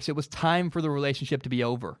its course. It was time for the relationship to be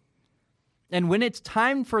over. And when it's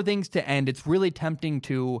time for things to end, it's really tempting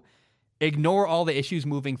to ignore all the issues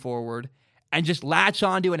moving forward and just latch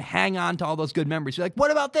onto and hang on to all those good memories. You're like,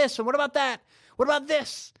 what about this? And what about that? What about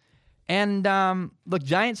this? And look,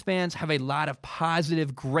 Giants fans have a lot of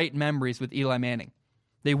positive, great memories with Eli Manning.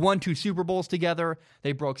 They won 2 Super Bowls together.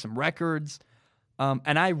 They broke some records.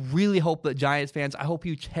 And I really hope that Giants fans, I hope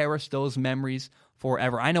you cherish those memories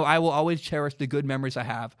forever. I know I will always cherish the good memories I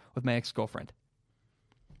have with my ex-girlfriend.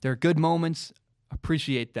 They're good moments.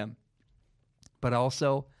 Appreciate them. But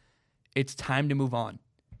also, it's time to move on.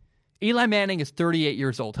 Eli Manning is 38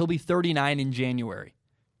 years old. He'll be 39 in January.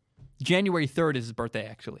 January 3rd is his birthday,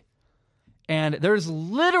 actually. And there's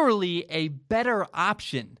literally a better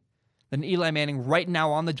option than Eli Manning right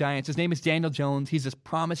now on the Giants. His name is Daniel Jones. He's this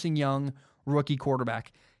promising young rookie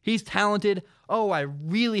quarterback. He's talented. Oh, I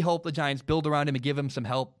really hope the Giants build around him and give him some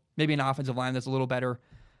help. Maybe an offensive line that's a little better.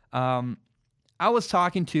 I was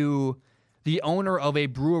talking to the owner of a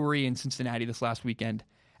brewery in Cincinnati this last weekend,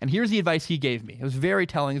 and here's the advice he gave me. It was very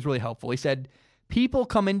telling. It was really helpful. He said, people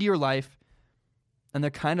come into your life, and they're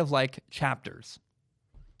kind of like chapters.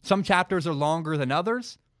 Some chapters are longer than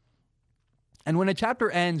others. And when a chapter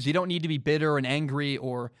ends, you don't need to be bitter and angry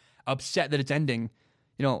or upset that it's ending.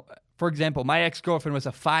 You know, for example, my ex-girlfriend was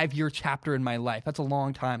a 5-year chapter in my life. That's a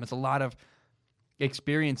long time. It's a lot of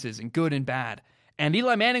experiences, and good and bad. And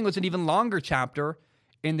Eli Manning was an even longer chapter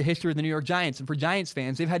in the history of the New York Giants. And for Giants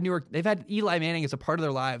fans, they've had Eli Manning as a part of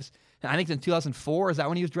their lives. I think in 2004, is that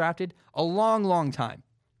when he was drafted? A long, long time.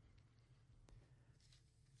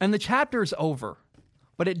 And the chapter's over,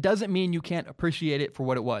 but it doesn't mean you can't appreciate it for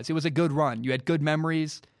what it was. It was a good run. You had good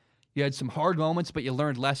memories. You had some hard moments, but you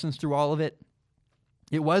learned lessons through all of it.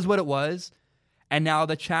 It was what it was, and now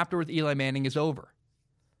the chapter with Eli Manning is over.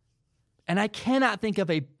 And I cannot think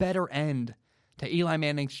of a better end to Eli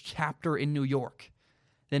Manning's chapter in New York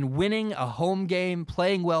than winning a home game,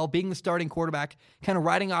 playing well, being the starting quarterback, kind of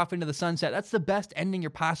riding off into the sunset. That's the best ending you're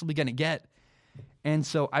possibly going to get. And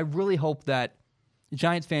so I really hope that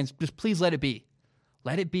Giants fans, just please let it be.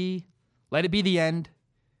 Let it be. Let it be the end.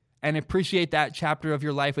 And appreciate that chapter of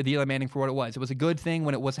your life with Eli Manning for what it was. It was a good thing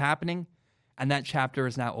when it was happening, and that chapter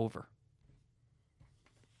is now over.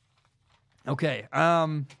 Okay,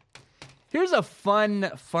 here's a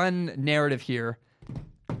fun narrative here.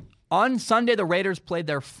 On Sunday, the Raiders played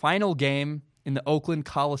their final game in the Oakland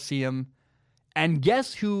Coliseum, and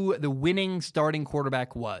guess who the winning starting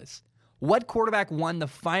quarterback was? What quarterback won the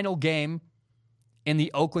final game in the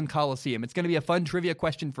Oakland Coliseum? It's going to be a fun trivia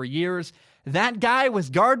question for years. That guy was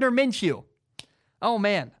Gardner Minshew. Oh,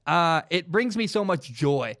 man. It brings me so much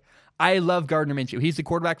joy. I love Gardner Minshew. He's the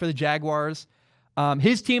quarterback for the Jaguars.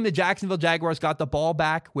 His team, the Jacksonville Jaguars, got the ball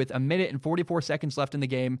back with 1 minute and 44 seconds left in the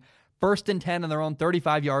game. 1st and 10 on their own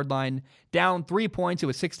 35-yard line. Down 3 points. It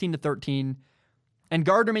was 16-13 And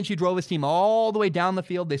Gardner Minshew drove his team all the way down the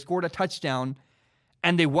field. They scored a touchdown,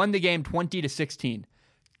 and they won the game 20-16.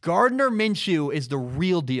 Gardner Minshew is the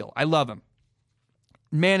real deal. I love him.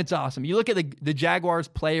 Man, it's awesome. You look at the Jaguars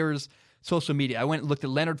players' social media. I went and looked at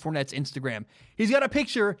Leonard Fournette's Instagram. He's got a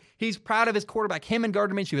picture. He's proud of his quarterback, him and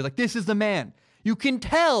Gardner Minshew. He's like, this is the man. You can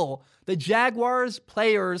tell the Jaguars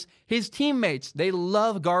players, his teammates, they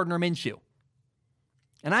love Gardner Minshew.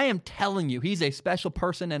 And I am telling you, he's a special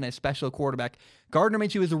person and a special quarterback. Gardner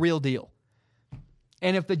Minshew is a real deal.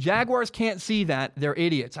 And if the Jaguars can't see that, they're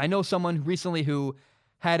idiots. I know someone recently who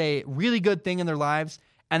had a really good thing in their lives,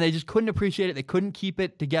 and they just couldn't appreciate it. They couldn't keep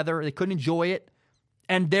it together. They couldn't enjoy it,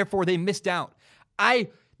 and therefore they missed out.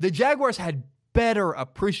 The Jaguars had better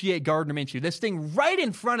appreciate Gardner Minshew. This thing right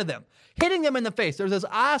in front of them, hitting them in the face. There's this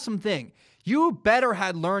awesome thing. You better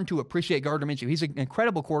had learned to appreciate Gardner Minshew. He's an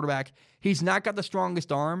incredible quarterback. He's not got the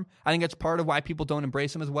strongest arm. I think that's part of why people don't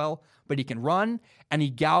embrace him as well. But he can run, and he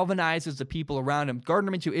galvanizes the people around him.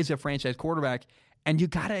 Gardner Minshew is a franchise quarterback, and you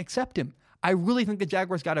got to accept him. I really think the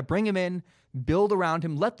Jaguars got to bring him in, build around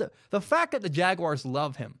him. Let the fact that the Jaguars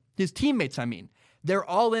love him, his teammates, they're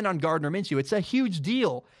all in on Gardner Minshew. It's a huge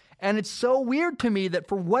deal. And it's so weird to me that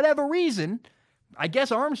for whatever reason, I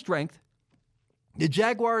guess arm strength, the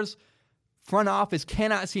Jaguars front office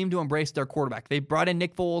cannot seem to embrace their quarterback. They brought in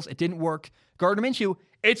Nick Foles. It didn't work. Gardner Minshew,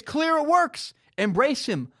 it's clear it works. Embrace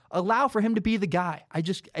him. Allow for him to be the guy. I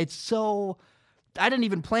didn't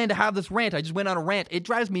even plan to have this rant. I just went on a rant. It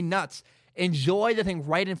drives me nuts. Enjoy the thing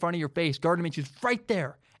right in front of your face. Gardner Minshew's right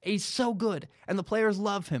there. He's so good. And the players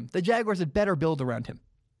love him. The Jaguars had better build around him.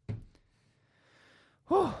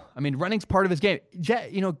 Whew. Running's part of his game.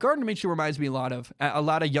 Gardner Minshew reminds me a lot of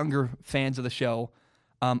younger fans of the show.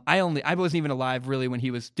 I wasn't even alive really when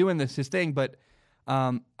he was doing his thing, but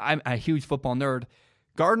I'm a huge football nerd.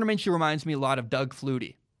 Gardner Minshew reminds me a lot of Doug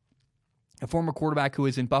Flutie, a former quarterback who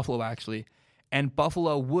was in Buffalo actually. And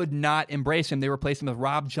Buffalo would not embrace him. They replaced him with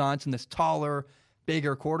Rob Johnson, this taller,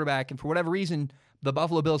 bigger quarterback. And for whatever reason, the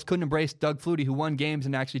Buffalo Bills couldn't embrace Doug Flutie, who won games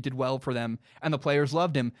and actually did well for them. And the players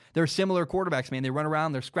loved him. They're similar quarterbacks, man. They run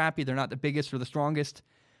around. They're scrappy. They're not the biggest or the strongest.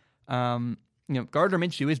 Gardner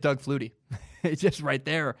Minshew is Doug Flutie. It's just right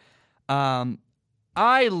there.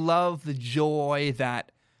 I love the joy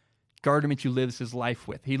that Gardner Minshew lives his life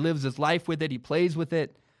with. He lives his life with it. He plays with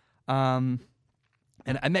it.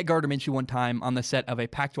 And I met Gardner Minshew one time on the set of a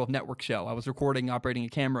Pac-12 network show. I was operating a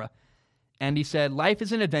camera. And he said, life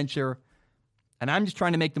is an adventure, and I'm just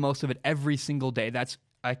trying to make the most of it every single day. That's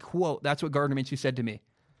a quote. That's what Gardner Minshew said to me.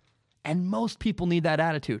 And most people need that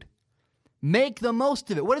attitude. Make the most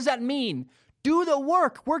of it. What does that mean? Do the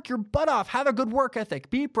work. Work your butt off. Have a good work ethic.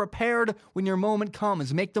 Be prepared when your moment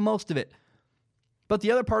comes. Make the most of it. But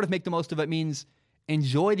the other part of make the most of it means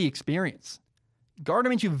enjoy the experience.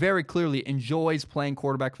 Gardner Minshew very clearly enjoys playing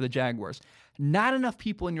quarterback for the Jaguars. Not enough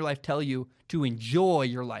people in your life tell you to enjoy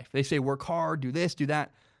your life. They say work hard, do this, do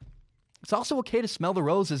that. It's also okay to smell the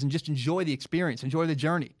roses and just enjoy the experience, enjoy the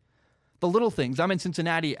journey. The little things. I'm in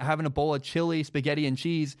Cincinnati having a bowl of chili, spaghetti, and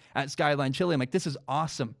cheese at Skyline Chili. I'm like, this is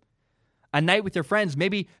awesome. A night with your friends,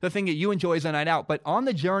 maybe the thing that you enjoy is a night out, but on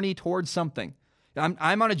the journey towards something.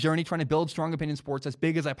 I'm on a journey trying to build Strong Opinion Sports as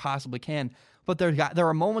big as I possibly can, but there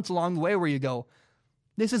are moments along the way where you go,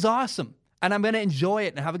 this is awesome, and I'm going to enjoy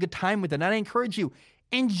it and have a good time with it. And I encourage you,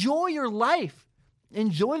 enjoy your life.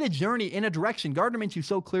 Enjoy the journey in a direction. Gardner Minshew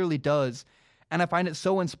so clearly does, and I find it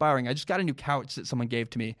so inspiring. I just got a new couch that someone gave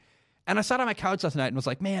to me, and I sat on my couch last night and was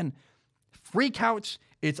like, man, free couch,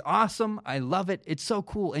 it's awesome. I love it. It's so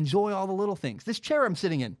cool. Enjoy all the little things. This chair I'm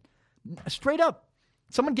sitting in, straight up,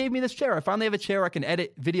 someone gave me this chair. I finally have a chair I can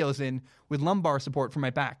edit videos in with lumbar support for my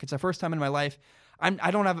back. It's the first time in my life. I'm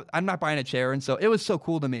not buying a chair, and so it was so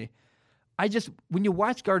cool to me. When you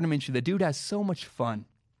watch Gardner Minshew, the dude has so much fun.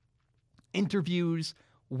 Interviews,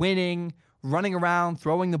 winning, running around,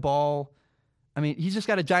 throwing the ball. He's just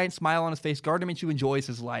got a giant smile on his face. Gardner Minshew enjoys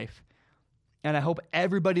his life. And I hope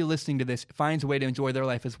everybody listening to this finds a way to enjoy their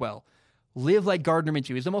life as well. Live like Gardner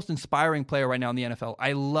Minshew. He's the most inspiring player right now in the NFL.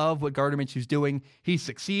 I love what Gardner Minshew's doing. He's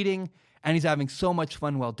succeeding, and he's having so much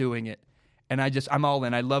fun while doing it. And I'm all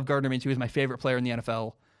in. I love Gardner Minshew. He's my favorite player in the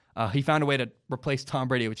NFL. He found a way to replace Tom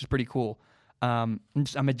Brady, which is pretty cool. I'm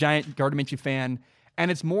a giant Gardner Minshew fan. And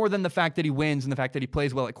it's more than the fact that he wins and the fact that he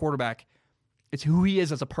plays well at quarterback. It's who he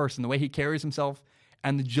is as a person, the way he carries himself,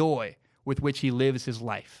 and the joy with which he lives his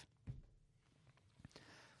life.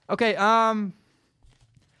 Okay,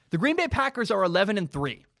 the Green Bay Packers are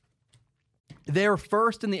 11-3. They're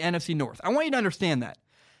first in the NFC North. I want you to understand that.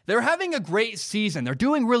 They're having a great season. They're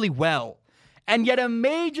doing really well. And yet a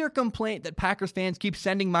major complaint that Packers fans keep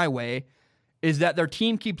sending my way is that their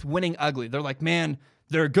team keeps winning ugly. They're like, man,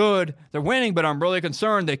 they're good, they're winning, but I'm really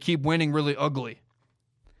concerned they keep winning really ugly.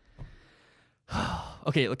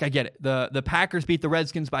 Okay, look, I get it. The Packers beat the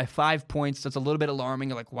Redskins by 5 points. That's a little bit alarming.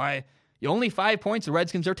 You're like, why? You only 5 points? The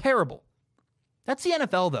Redskins are terrible. That's the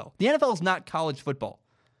NFL, though. The NFL is not college football.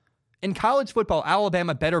 In college football,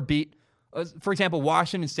 Alabama better beat, for example,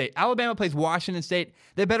 Washington State. Alabama plays Washington State.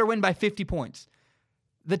 They better win by 50 points.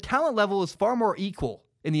 The talent level is far more equal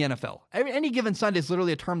in the NFL. Any given Sunday is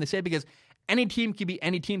literally a term they say because any team can beat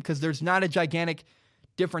any team because there's not a gigantic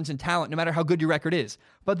difference in talent, no matter how good your record is.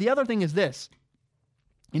 But the other thing is this.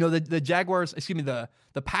 The Jaguars, the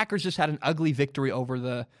Packers just had an ugly victory over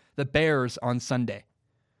the Bears on Sunday.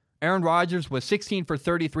 Aaron Rodgers was 16 for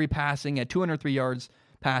 33 passing at 203 yards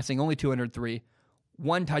passing, only 203.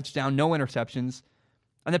 1 touchdown, no interceptions.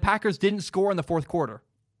 And the Packers didn't score in the fourth quarter.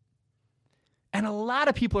 And a lot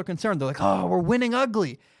of people are concerned. They're like, oh, we're winning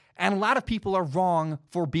ugly. And a lot of people are wrong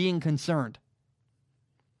for being concerned.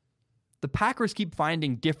 The Packers keep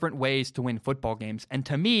finding different ways to win football games. And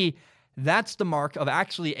to me, that's the mark of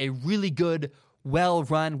actually a really good,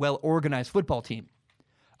 well-run, well-organized football team.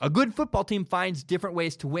 A good football team finds different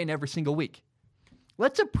ways to win every single week.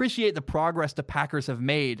 Let's appreciate the progress the Packers have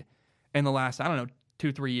made in the last,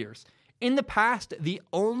 2-3 years. In the past, the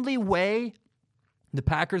only way the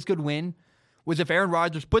Packers could win was if Aaron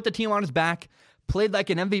Rodgers put the team on his back, played like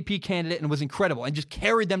an MVP candidate, and was incredible, and just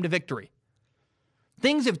carried them to victory.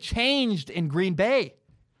 Things have changed in Green Bay.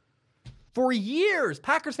 For years,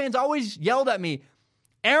 Packers fans always yelled at me,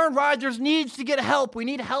 Aaron Rodgers needs to get help. We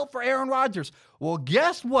need help for Aaron Rodgers. Well,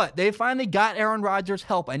 guess what? They finally got Aaron Rodgers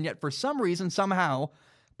help, and yet for some reason, somehow,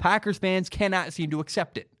 Packers fans cannot seem to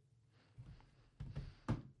accept it.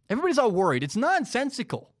 Everybody's all worried. It's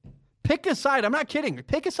nonsensical. Pick a side. I'm not kidding.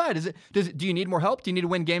 Pick a side. Do you need more help? Do you need to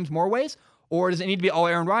win games more ways? Or does it need to be all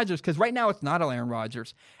Aaron Rodgers? Because right now, it's not all Aaron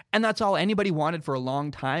Rodgers. And that's all anybody wanted for a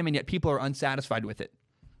long time, and yet people are unsatisfied with it.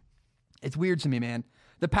 It's weird to me, man.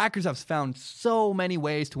 The Packers have found so many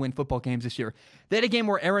ways to win football games this year. They had a game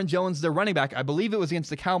where Aaron Jones, their running back, I believe it was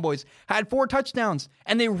against the Cowboys, had 4 touchdowns,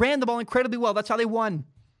 and they ran the ball incredibly well. That's how they won.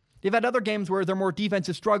 They've had other games where there are more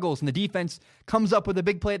defensive struggles, and the defense comes up with a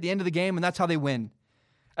big play at the end of the game, and that's how they win.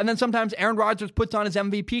 And then sometimes Aaron Rodgers puts on his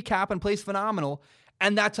MVP cap and plays phenomenal,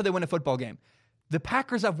 and that's how they win a football game. The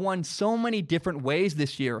Packers have won so many different ways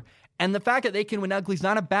this year, and the fact that they can win ugly is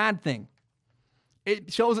not a bad thing.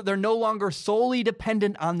 It shows that they're no longer solely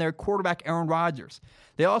dependent on their quarterback, Aaron Rodgers.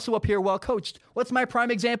 They also appear well coached. What's my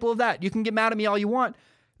prime example of that? You can get mad at me all you want.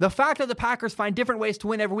 The fact that the Packers find different ways to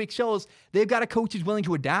win every week shows they've got a coach who's willing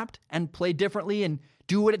to adapt and play differently and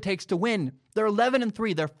do what it takes to win. They're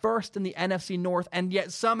 11-3. They're first in the NFC North, and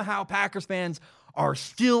yet somehow Packers fans are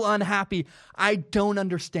still unhappy. I don't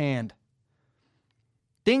understand.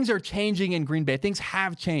 Things are changing in Green Bay. Things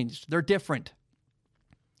have changed. They're different.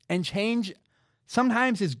 And change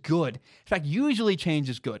sometimes is good. In fact, usually change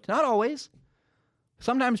is good. Not always.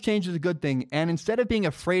 Sometimes change is a good thing. And instead of being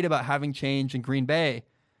afraid about having change in Green Bay,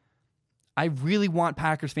 I really want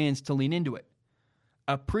Packers fans to lean into it.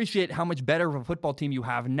 Appreciate how much better of a football team you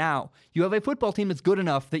have now. You have a football team that's good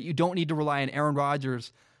enough that you don't need to rely on Aaron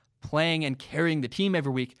Rodgers playing and carrying the team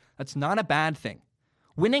every week. That's not a bad thing.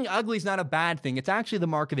 Winning ugly is not a bad thing. It's actually the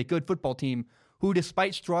mark of a good football team who,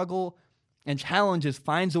 despite struggle and challenges,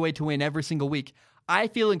 finds a way to win every single week. I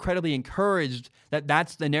feel incredibly encouraged that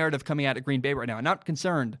that's the narrative coming out of Green Bay right now. I'm not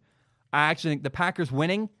concerned. I actually think the Packers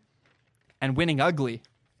winning and winning ugly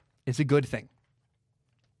is a good thing.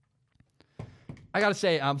 I got to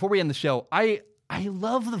say, before we end the show, I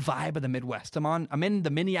love the vibe of the Midwest. I'm in the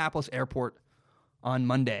Minneapolis airport on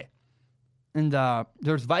Monday. And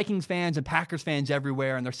there's Vikings fans and Packers fans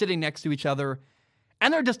everywhere, and they're sitting next to each other,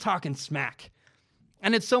 and they're just talking smack.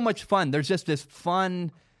 And it's so much fun. There's just this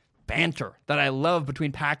fun banter that I love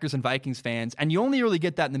between Packers and Vikings fans, and you only really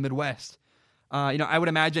get that in the Midwest. I would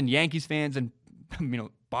imagine Yankees fans and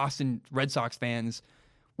Boston Red Sox fans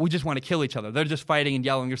would just want to kill each other. They're just fighting and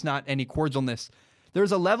yelling. There's not any cordialness.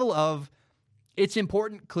 There's a level of, it's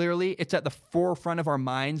important, clearly. It's at the forefront of our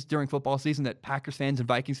minds during football season that Packers fans and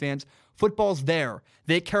Vikings fans, football's there.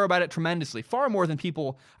 They care about it tremendously, far more than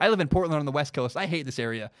people. I live in Portland on the West Coast. I hate this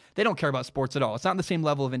area. They don't care about sports at all. It's not the same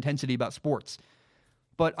level of intensity about sports.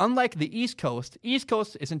 But unlike the East Coast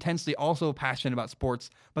is intensely also passionate about sports,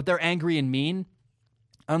 but they're angry and mean.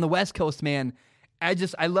 On the West Coast, man,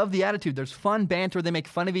 I love the attitude. There's fun banter. They make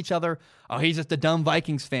fun of each other. Oh, he's just a dumb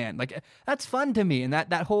Vikings fan. Like, that's fun to me. And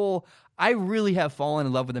that whole, I really have fallen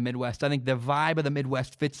in love with the Midwest. I think the vibe of the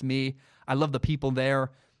Midwest fits me. I love the people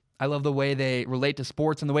there. I love the way they relate to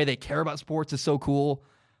sports, and the way they care about sports is so cool.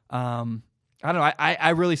 I don't know. I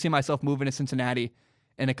really see myself moving to Cincinnati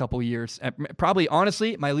in a couple years. Probably,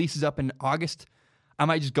 honestly, my lease is up in August. I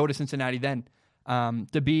might just go to Cincinnati then.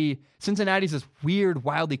 Cincinnati's this weird,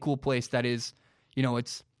 wildly cool place that is,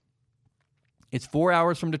 it's 4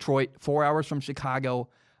 hours from Detroit, 4 hours from Chicago,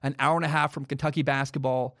 an hour and a half from Kentucky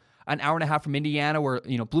basketball, an hour and a half from Indiana, where,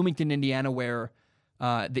 Bloomington, Indiana, where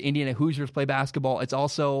the Indiana Hoosiers play basketball. It's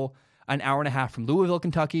also an hour and a half from Louisville,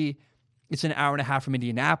 Kentucky. It's an hour and a half from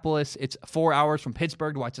Indianapolis. It's 4 hours from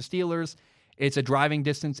Pittsburgh to watch the Steelers. It's a driving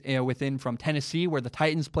distance within from Tennessee, where the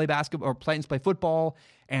Titans play basketball or Titans play football,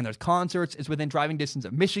 and there's concerts. It's within driving distance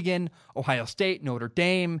of Michigan, Ohio State, Notre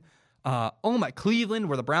Dame, Cleveland,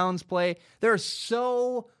 where the Browns play. There are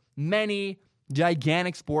so many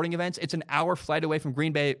gigantic sporting events. It's an hour flight away from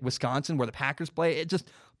Green Bay, Wisconsin, where the Packers play. It just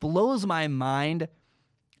blows my mind.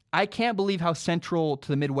 I can't believe how central to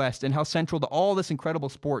the Midwest and how central to all this incredible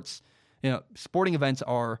sporting events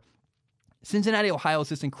are. Cincinnati, Ohio is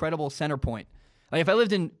this incredible center point. Like if I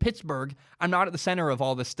lived in Pittsburgh, I'm not at the center of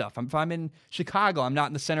all this stuff. If I'm in Chicago, I'm not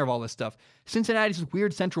in the center of all this stuff. Cincinnati's this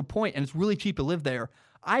weird central point, and it's really cheap to live there.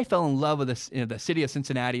 I fell in love with this, the city of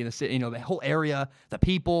Cincinnati, the whole area, the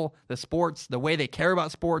people, the sports, the way they care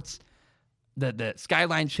about sports. The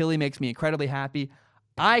Skyline Chili makes me incredibly happy.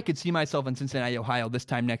 I could see myself in Cincinnati, Ohio this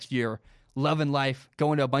time next year, loving life,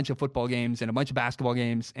 going to a bunch of football games and a bunch of basketball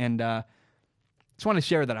games, and just want to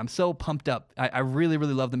share that. I'm so pumped up. I really,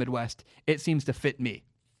 really love the Midwest. It seems to fit me.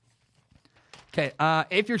 Okay,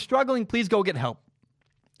 if you're struggling, please go get help.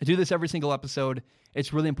 I do this every single episode.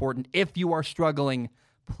 It's really important. If you are struggling,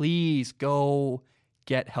 please go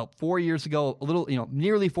get help. 4 years ago,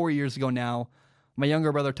 nearly 4 years ago now, my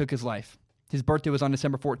younger brother took his life. His birthday was on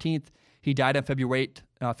December 14th. He died on February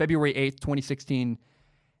 8th, 2016.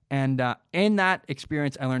 And in that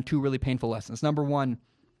experience, I learned two really painful lessons. Number one,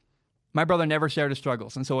 my brother never shared his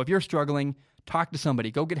struggles. And so if you're struggling, talk to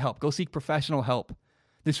somebody. Go get help. Go seek professional help.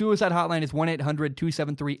 The suicide hotline is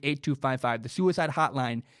 1-800-273-8255. The suicide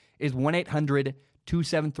hotline is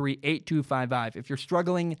 1-800-273-8255. If you're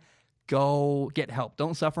struggling, go get help.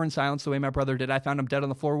 Don't suffer in silence the way my brother did. I found him dead on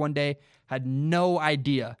the floor one day. Had no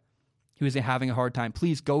idea he was having a hard time.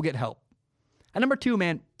 Please go get help. And number two,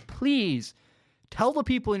 man, please tell the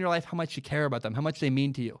people in your life how much you care about them, how much they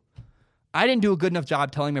mean to you. I didn't do a good enough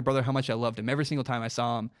job telling my brother how much I loved him every single time I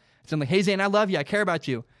saw him. So I'm like, hey, Zane, I love you. I care about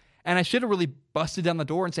you. And I should have really busted down the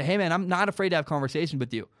door and say, hey, man, I'm not afraid to have conversation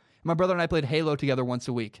with you. My brother and I played Halo together once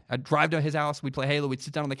a week. I'd drive to his house. We'd play Halo. We'd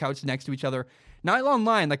sit down on the couch next to each other. Not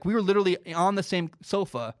online. Like we were literally on the same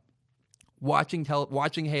sofa watching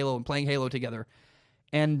Halo and playing Halo together.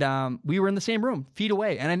 And we were in the same room, feet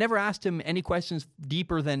away. And I never asked him any questions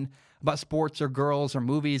deeper than about sports or girls or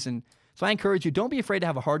movies. And so I encourage you, don't be afraid to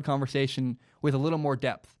have a hard conversation with a little more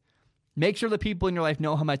depth. Make sure the people in your life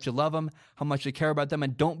know how much you love them, how much you care about them,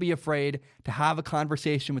 and don't be afraid to have a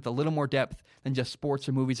conversation with a little more depth than just sports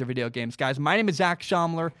or movies or video games. Guys, my name is Zach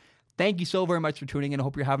Schaumler. Thank you so very much for tuning in. I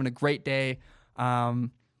hope you're having a great day.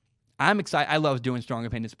 I'm excited. I love doing Strong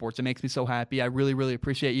Opinion Sports. It makes me so happy. I really, really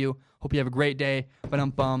appreciate you. Hope you have a great day.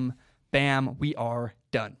 Bam, we are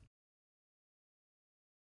done.